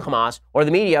believing Hamas, or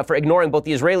the media for ignoring both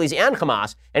the Israelis and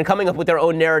Hamas and coming up with their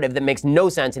own narrative that makes no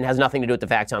sense and has nothing to do with the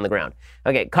facts on the ground?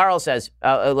 Okay, Carl says,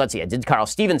 let's see, Carl.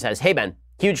 Steven says, hey, Ben,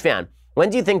 huge fan. When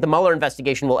do you think the Mueller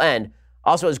investigation will end?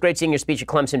 Also, it was great seeing your speech at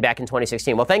Clemson back in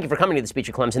 2016. Well, thank you for coming to the speech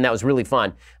at Clemson. That was really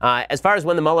fun. As far as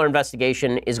when the Mueller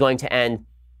investigation is going to end,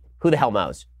 who the hell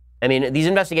knows? I mean, these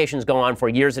investigations go on for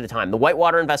years at a time. The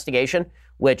Whitewater investigation,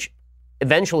 which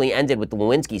eventually ended with the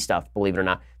Lewinsky stuff, believe it or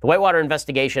not. The Whitewater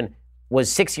investigation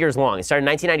was 6 years long. It started in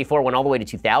 1994, went all the way to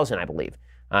 2000, I believe.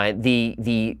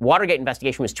 The Watergate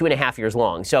investigation was 2.5 years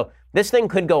long. So this thing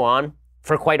could go on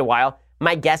for quite a while.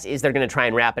 My guess is they're going to try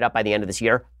and wrap it up by the end of this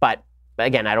year. But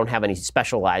again, I don't have any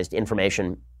specialized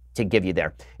information to give you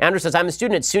there. Andrew says, I'm a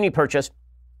student at SUNY Purchase,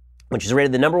 which is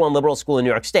rated the #1 liberal school in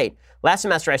New York State. Last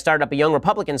semester, I started up a Young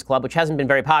Republicans Club, which hasn't been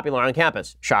very popular on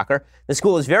campus. Shocker. The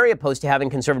school is very opposed to having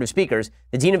conservative speakers.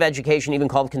 The dean of education even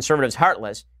called conservatives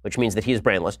heartless, which means that he is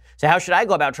brainless. So how should I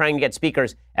go about trying to get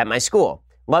speakers at my school?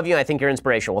 Love you. I think you're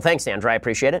inspirational. Well, thanks, Sandra. I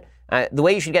appreciate it. The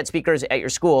way you should get speakers at your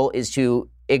school is to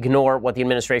ignore what the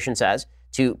administration says,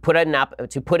 to put in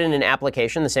an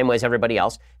application the same way as everybody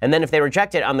else, and then if they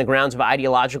reject it on the grounds of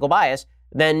ideological bias,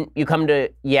 then you come to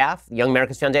YAF, Young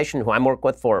America's Foundation, who I work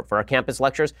with for our campus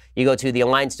lectures. You go to the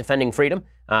Alliance Defending Freedom,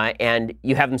 and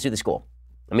you have them sue the school.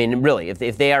 I mean, really,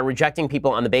 if they are rejecting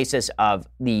people on the basis of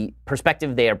the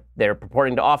perspective they're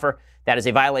purporting to offer, that is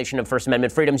a violation of First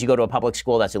Amendment freedoms. You go to a public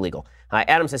school, that's illegal.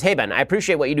 Adam says, hey, Ben, I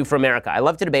appreciate what you do for America. I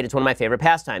love to debate. It's one of my favorite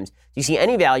pastimes. Do you see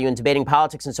any value in debating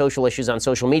politics and social issues on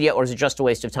social media, or is it just a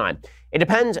waste of time? It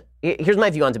depends. Here's my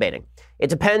view on debating. It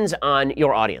depends on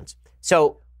your audience.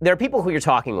 So there are people who you're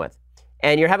talking with,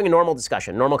 and you're having a normal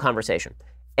discussion, normal conversation.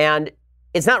 And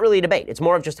it's not really a debate. It's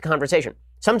more of just a conversation.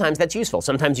 Sometimes that's useful.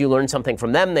 Sometimes you learn something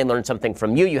from them. They learn something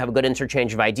from you. You have a good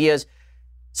interchange of ideas.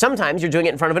 Sometimes you're doing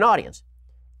it in front of an audience.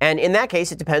 And in that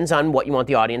case, it depends on what you want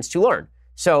the audience to learn.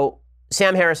 So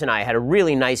Sam Harris and I had a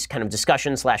really nice kind of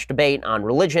discussion/debate on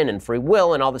religion and free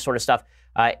will and all this sort of stuff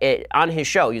on his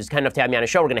show. He was kind enough to have me on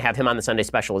his show. We're going to have him on the Sunday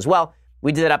special as well.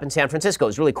 We did it up in San Francisco. It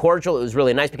was really cordial. It was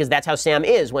really nice because that's how Sam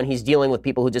is when he's dealing with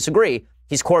people who disagree.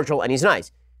 He's cordial and he's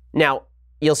nice. Now,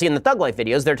 you'll see in the Thug Life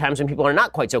videos, there are times when people are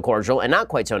not quite so cordial and not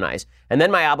quite so nice. And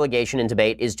then my obligation in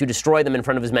debate is to destroy them in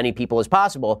front of as many people as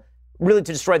possible, really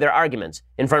to destroy their arguments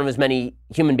in front of as many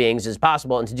human beings as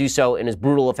possible, and to do so in as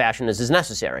brutal a fashion as is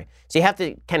necessary. So you have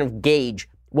to kind of gauge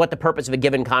what the purpose of a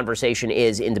given conversation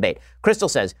is in debate. Crystal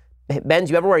says, Ben,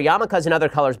 do you ever wear yarmulkes in other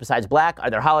colors besides black? Are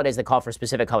there holidays that call for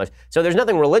specific colors? So there's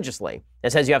nothing religiously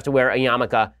that says you have to wear a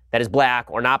yarmulke that is black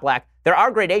or not black. There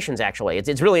are gradations, actually.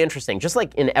 It's really interesting. Just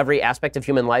like in every aspect of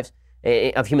human life,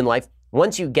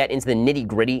 once you get into the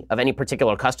nitty-gritty of any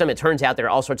particular custom, it turns out there are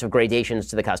all sorts of gradations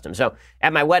to the custom. So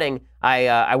at my wedding,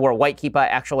 I wore a white kippah,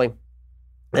 actually.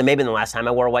 And maybe the last time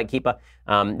I wore a white kippah.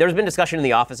 There's been discussion in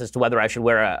the office as to whether I should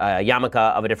wear a yarmulke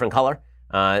of a different color.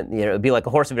 It'd be like a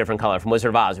horse of a different color from Wizard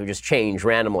of Oz, who just changed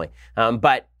randomly.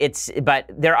 But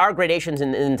there are gradations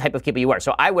in the type of kippah you wear.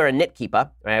 So I wear a knit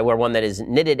kippah. Right? I wear one that is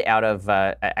knitted out of,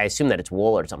 I assume that it's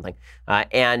wool or something.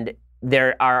 And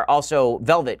there are also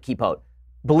velvet kippot.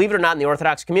 Believe it or not, in the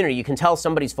Orthodox community, you can tell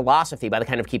somebody's philosophy by the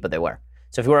kind of kippah they wear.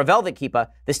 So if you wear a velvet kippah,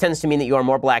 this tends to mean that you are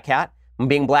more black hat.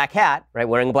 Being black hat, right,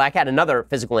 wearing a black hat, another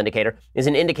physical indicator, is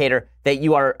an indicator that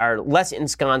you are less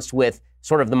ensconced with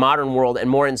sort of the modern world and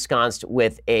more ensconced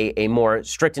with a more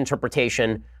strict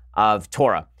interpretation of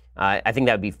Torah. I think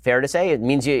that would be fair to say. It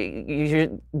means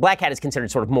black hat is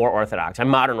considered sort of more orthodox. I'm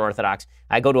modern orthodox.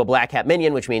 I go to a black hat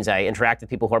minyan, which means I interact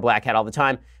with people who are black hat all the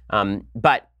time.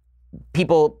 But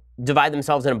people divide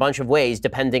themselves in a bunch of ways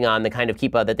depending on the kind of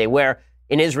kippah that they wear.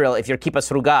 In Israel, if you're kippah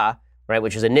sruga, right,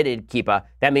 which is a knitted kippah,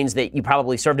 that means that you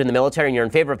probably served in the military and you're in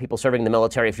favor of people serving in the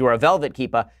military. If you were a velvet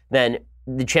kippah, then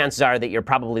the chances are that you're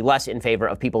probably less in favor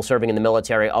of people serving in the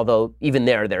military, although even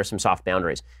there are some soft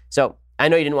boundaries. So I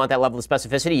know you didn't want that level of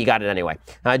specificity. You got it anyway.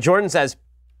 Jordan says,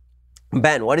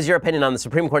 Ben, what is your opinion on the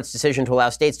Supreme Court's decision to allow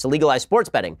states to legalize sports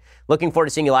betting? Looking forward to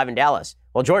seeing you live in Dallas.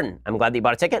 Well, Jordan, I'm glad that you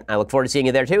bought a ticket. I look forward to seeing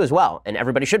you there too as well. And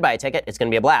everybody should buy a ticket. It's going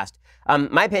to be a blast.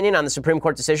 My opinion on the Supreme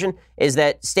Court decision is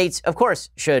that states, of course,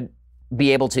 should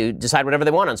be able to decide whatever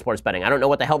they want on sports betting. I don't know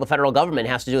what the hell the federal government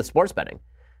has to do with sports betting.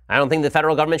 I don't think the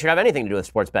federal government should have anything to do with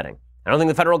sports betting. I don't think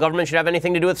the federal government should have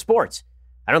anything to do with sports.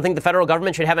 I don't think the federal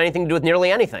government should have anything to do with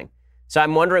nearly anything. So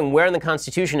I'm wondering where in the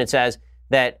Constitution it says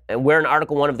that, where in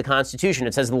Article 1 of the Constitution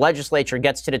it says the legislature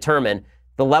gets to determine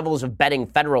the levels of betting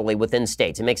federally within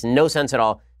states. It makes no sense at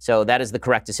all. So that is the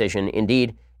correct decision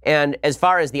indeed. And as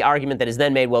far as the argument that is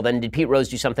then made, well, then did Pete Rose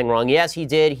do something wrong? Yes, he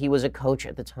did. He was a coach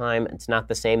at the time. It's not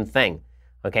the same thing.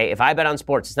 Okay, if I bet on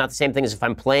sports, it's not the same thing as if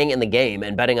I'm playing in the game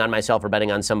and betting on myself or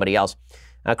betting on somebody else.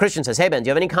 Christian says, hey, Ben, do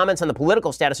you have any comments on the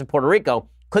political status of Puerto Rico?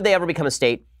 Could they ever become a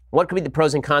state? What could be the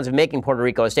pros and cons of making Puerto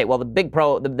Rico a state? Well, the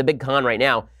big con right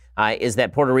now is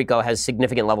that Puerto Rico has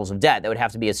significant levels of debt that would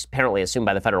have to be apparently assumed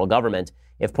by the federal government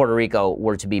if Puerto Rico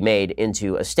were to be made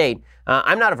into a state.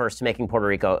 I'm not averse to making Puerto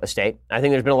Rico a state. I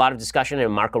think there's been a lot of discussion,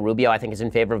 and Marco Rubio, I think, is in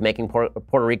favor of making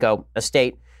Puerto Rico a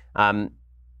state.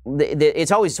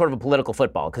 It's always sort of a political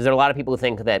football, because there are a lot of people who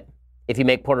think that if you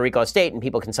make Puerto Rico a state and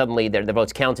people can suddenly, their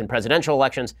votes count in presidential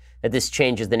elections, that this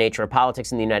changes the nature of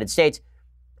politics in the United States.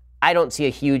 I don't see a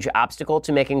huge obstacle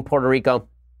to making Puerto Rico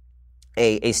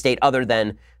a state, other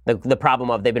than the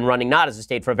problem of they've been running not as a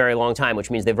state for a very long time,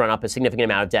 which means they've run up a significant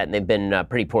amount of debt and they've been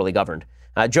pretty poorly governed.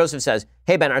 Joseph says,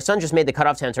 hey, Ben, our son just made the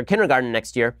cutoff to enter kindergarten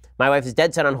next year. My wife is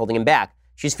dead set on holding him back.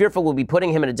 She's fearful we'll be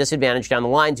putting him at a disadvantage down the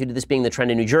line due to this being the trend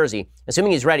in New Jersey.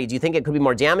 Assuming he's ready, do you think it could be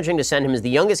more damaging to send him as the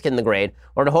youngest kid in the grade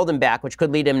or to hold him back, which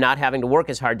could lead him not having to work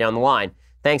as hard down the line?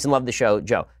 Thanks and love the show,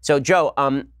 Joe. So, Joe,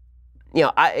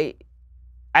 I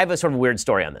have a sort of weird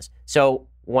story on this. So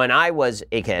when I was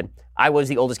a kid, I was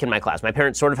the oldest kid in my class. My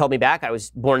parents sort of held me back. I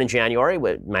was born in January.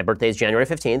 My birthday is January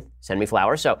 15th. Send me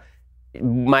flowers. So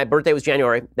my birthday was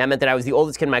January. That meant that I was the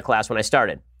oldest kid in my class when I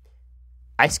started.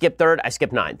 I skipped third, I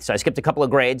skipped ninth. So I skipped a couple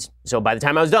of grades. So by the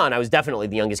time I was done, I was definitely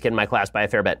the youngest kid in my class by a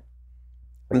fair bit.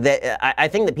 I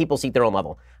think that people seek their own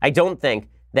level. I don't think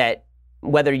that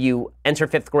whether you enter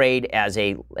fifth grade as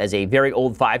a very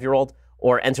old 5-year-old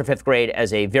or enter fifth grade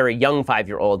as a very young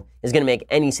 5-year-old is going to make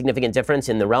any significant difference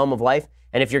in the realm of life.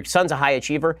 And if your son's a high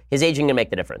achiever, his aging going to make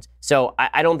the difference. So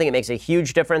I don't think it makes a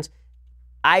huge difference.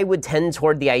 I would tend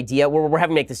toward the idea, we're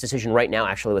having to make this decision right now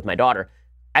actually with my daughter.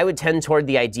 I would tend toward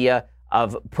the idea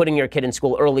of putting your kid in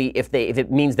school early if it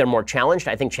means they're more challenged.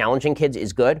 I think challenging kids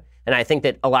is good. And I think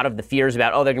that a lot of the fears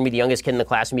about, they're going to be the youngest kid in the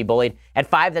class and be bullied. At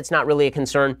 5, that's not really a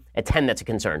concern. At 10, that's a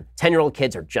concern. 10-year-old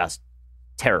kids are just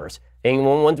terrors. And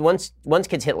once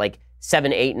kids hit like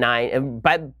 7, 8, 9,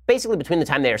 but basically between the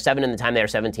time they are 7 and the time they are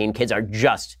 17, kids are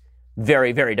just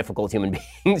very, very difficult human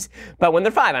beings. But when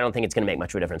they're 5, I don't think it's going to make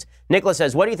much of a difference. Nicholas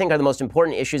says, what do you think are the most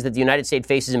important issues that the United States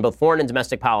faces in both foreign and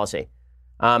domestic policy?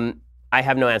 I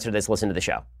have no answer to this. Listen to the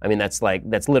show. I mean, that's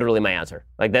literally my answer.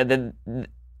 Like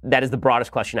that is the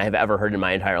broadest question I have ever heard in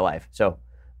my entire life. So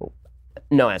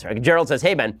no answer. Gerald says,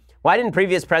 hey, Ben, why didn't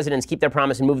previous presidents keep their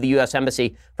promise and move the U.S.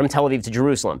 Embassy from Tel Aviv to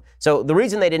Jerusalem? So the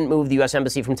reason they didn't move the U.S.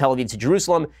 Embassy from Tel Aviv to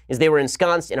Jerusalem is they were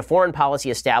ensconced in a foreign policy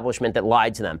establishment that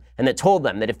lied to them and that told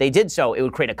them that if they did so, it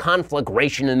would create a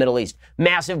conflagration in the Middle East.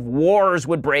 Massive wars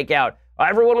would break out.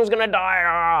 Everyone was going to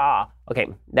die. Okay,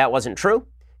 that wasn't true.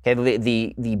 Okay,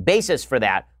 the basis for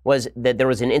that was that there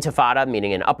was an intifada,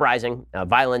 meaning an uprising, a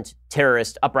violent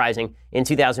terrorist uprising in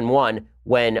 2001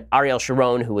 when Ariel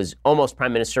Sharon, who was almost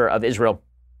prime minister of Israel,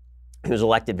 who was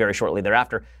elected very shortly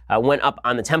thereafter, went up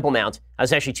on the Temple Mount. It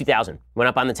was actually 2000. Went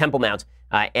up on the Temple Mount,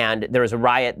 and there was a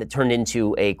riot that turned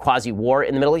into a quasi-war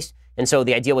in the Middle East. And so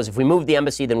the idea was if we moved the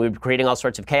embassy, then we would be creating all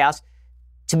sorts of chaos.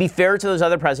 To be fair to those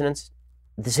other presidents,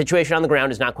 the situation on the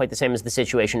ground is not quite the same as the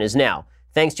situation is now.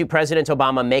 Thanks to President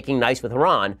Obama making nice with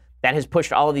Iran, that has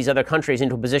pushed all of these other countries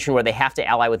into a position where they have to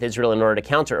ally with Israel in order to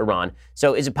counter Iran.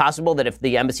 So is it possible that if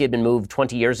the embassy had been moved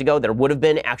 20 years ago, there would have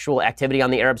been actual activity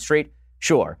on the Arab street?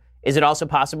 Sure. Is it also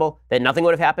possible that nothing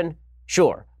would have happened?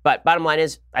 Sure. But bottom line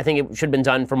is, I think it should have been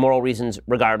done for moral reasons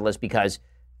regardless, because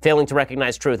failing to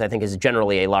recognize truth, I think, is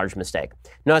generally a large mistake.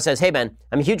 Noah says, hey, Ben,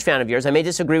 I'm a huge fan of yours. I may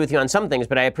disagree with you on some things,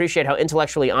 but I appreciate how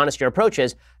intellectually honest your approach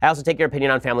is. I also take your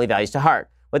opinion on family values to heart.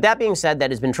 With that being said,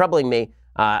 that has been troubling me.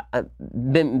 I'd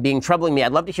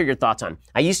love to hear your thoughts on.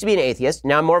 I used to be an atheist.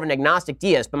 Now I'm more of an agnostic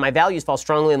deist, but my values fall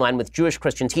strongly in line with Jewish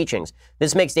Christian teachings.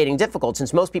 This makes dating difficult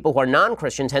since most people who are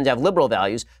non-Christian tend to have liberal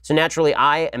values, so naturally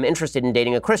I am interested in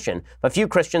dating a Christian. But few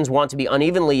Christians want to be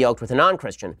unevenly yoked with a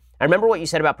non-Christian. I remember what you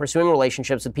said about pursuing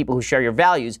relationships with people who share your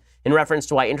values in reference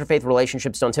to why interfaith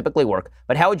relationships don't typically work.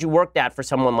 But how would you work that for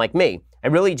someone like me? I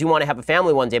really do want to have a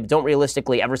family one day, but don't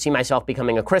realistically ever see myself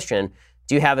becoming a Christian.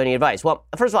 Do you have any advice? Well,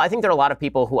 first of all, I think there are a lot of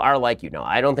people who are like you. No,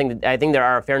 I think there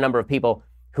are a fair number of people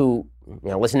who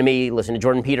listen to me, listen to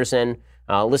Jordan Peterson,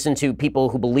 listen to people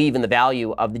who believe in the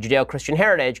value of the Judeo-Christian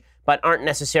heritage, but aren't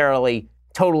necessarily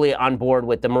totally on board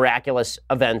with the miraculous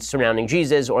events surrounding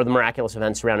Jesus or the miraculous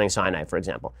events surrounding Sinai, for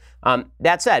example.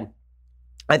 That said,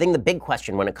 I think the big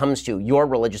question when it comes to your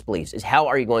religious beliefs is how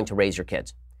are you going to raise your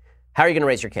kids? How are you going to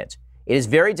raise your kids? It is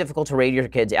very difficult to raise your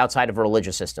kids outside of a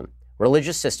religious system.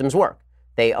 Religious systems work.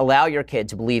 They allow your kid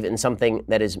to believe in something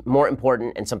that is more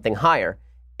important and something higher,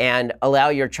 and allow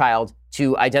your child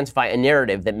to identify a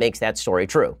narrative that makes that story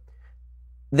true.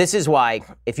 This is why,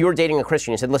 if you were dating a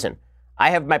Christian, you said, listen,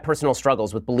 I have my personal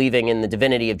struggles with believing in the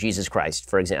divinity of Jesus Christ,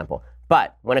 for example.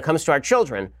 But when it comes to our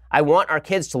children, I want our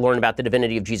kids to learn about the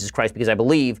divinity of Jesus Christ because I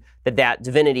believe that that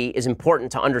divinity is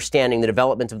important to understanding the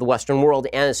development of the Western world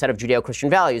and a set of Judeo-Christian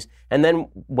values. And then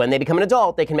when they become an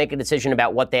adult, they can make a decision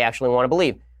about what they actually want to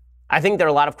believe. I think there are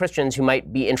a lot of Christians who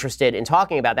might be interested in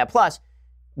talking about that. Plus,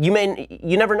 you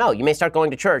never know. You may start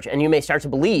going to church and you may start to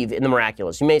believe in the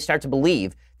miraculous. You may start to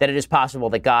believe that it is possible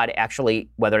that God actually,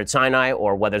 whether it's Sinai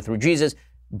or whether through Jesus,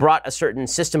 brought a certain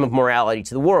system of morality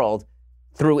to the world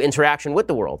through interaction with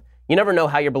the world. You never know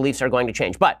how your beliefs are going to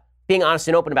change. But being honest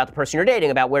and open about the person you're dating,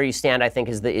 about where you stand, I think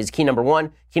is key number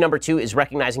one. Key number two is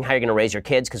recognizing how you're going to raise your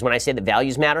kids. Because when I say that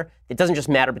values matter, it doesn't just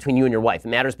matter between you and your wife. It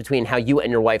matters between how you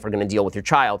and your wife are going to deal with your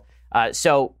child.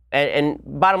 And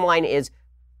bottom line is,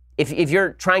 if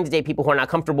you're trying to date people who are not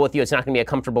comfortable with you, it's not going to be a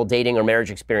comfortable dating or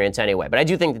marriage experience anyway. But I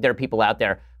do think that there are people out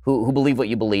there who believe what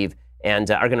you believe and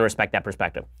are going to respect that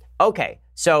perspective. Okay,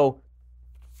 so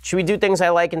should we do things I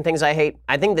like and things I hate?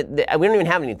 I think that we don't even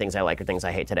have any things I like or things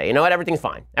I hate today. You know what? Everything's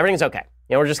fine. Everything's okay.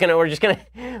 You know, we're just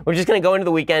gonna go into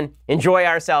the weekend, enjoy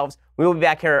ourselves. We will be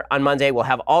back here on Monday. We'll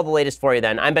have all the latest for you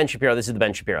then. I'm Ben Shapiro. This is the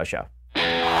Ben Shapiro Show.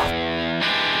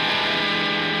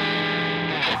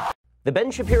 The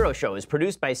Ben Shapiro Show is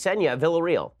produced by Senya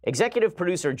Villarreal, executive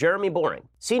producer Jeremy Boring,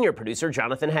 senior producer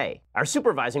Jonathan Hay. Our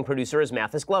supervising producer is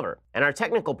Mathis Glover, and our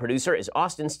technical producer is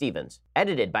Austin Stevens.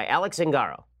 Edited by Alex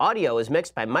Zingaro. Audio is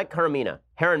mixed by Mike Caramina.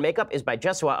 Hair and makeup is by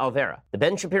Jesua Alvera. The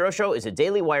Ben Shapiro Show is a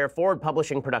Daily Wire Forward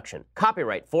Publishing production.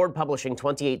 Copyright Forward Publishing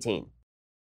 2018.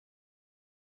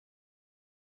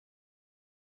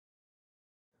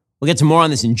 We'll get to more on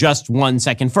this in just 1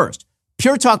 second. First,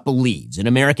 Pure Talk believes in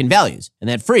American values, and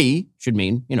that free should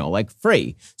mean, like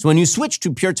free. So when you switch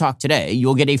to Pure Talk today,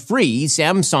 you'll get a free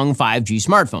Samsung 5G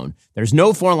smartphone. There's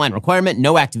no foreign line requirement,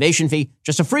 no activation fee,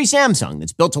 just a free Samsung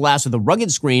that's built to last with a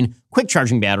rugged screen, quick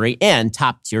charging battery, and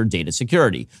top-tier data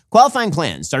security. Qualifying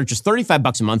plans start at just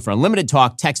 $35 a month for unlimited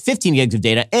talk, text, 15 gigs of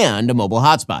data, and a mobile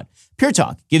hotspot. Pure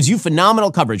Talk gives you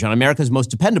phenomenal coverage on America's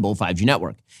most dependable 5G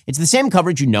network. It's the same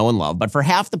coverage you know and love, but for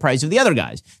half the price of the other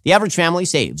guys. The average family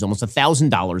saves almost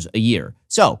 $1,000 a year.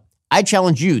 So I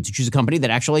challenge you to choose a company that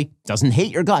actually doesn't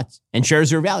hate your guts and shares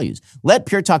your values. Let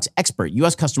Pure Talk's expert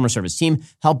U.S. customer service team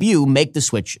help you make the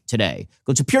switch today.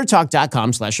 Go to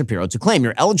puretalk.com/Shapiro to claim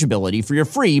your eligibility for your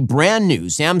free brand new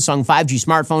Samsung 5G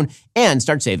smartphone and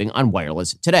start saving on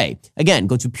wireless today. Again,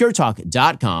 go to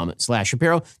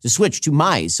puretalk.com/Shapiro to switch to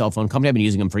my cell phone company. I've been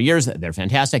using them for years. They're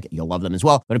fantastic. You'll love them as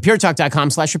well. Go to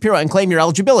puretalk.com/Shapiro and claim your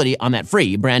eligibility on that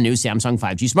free brand new Samsung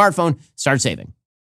 5G smartphone. Start saving.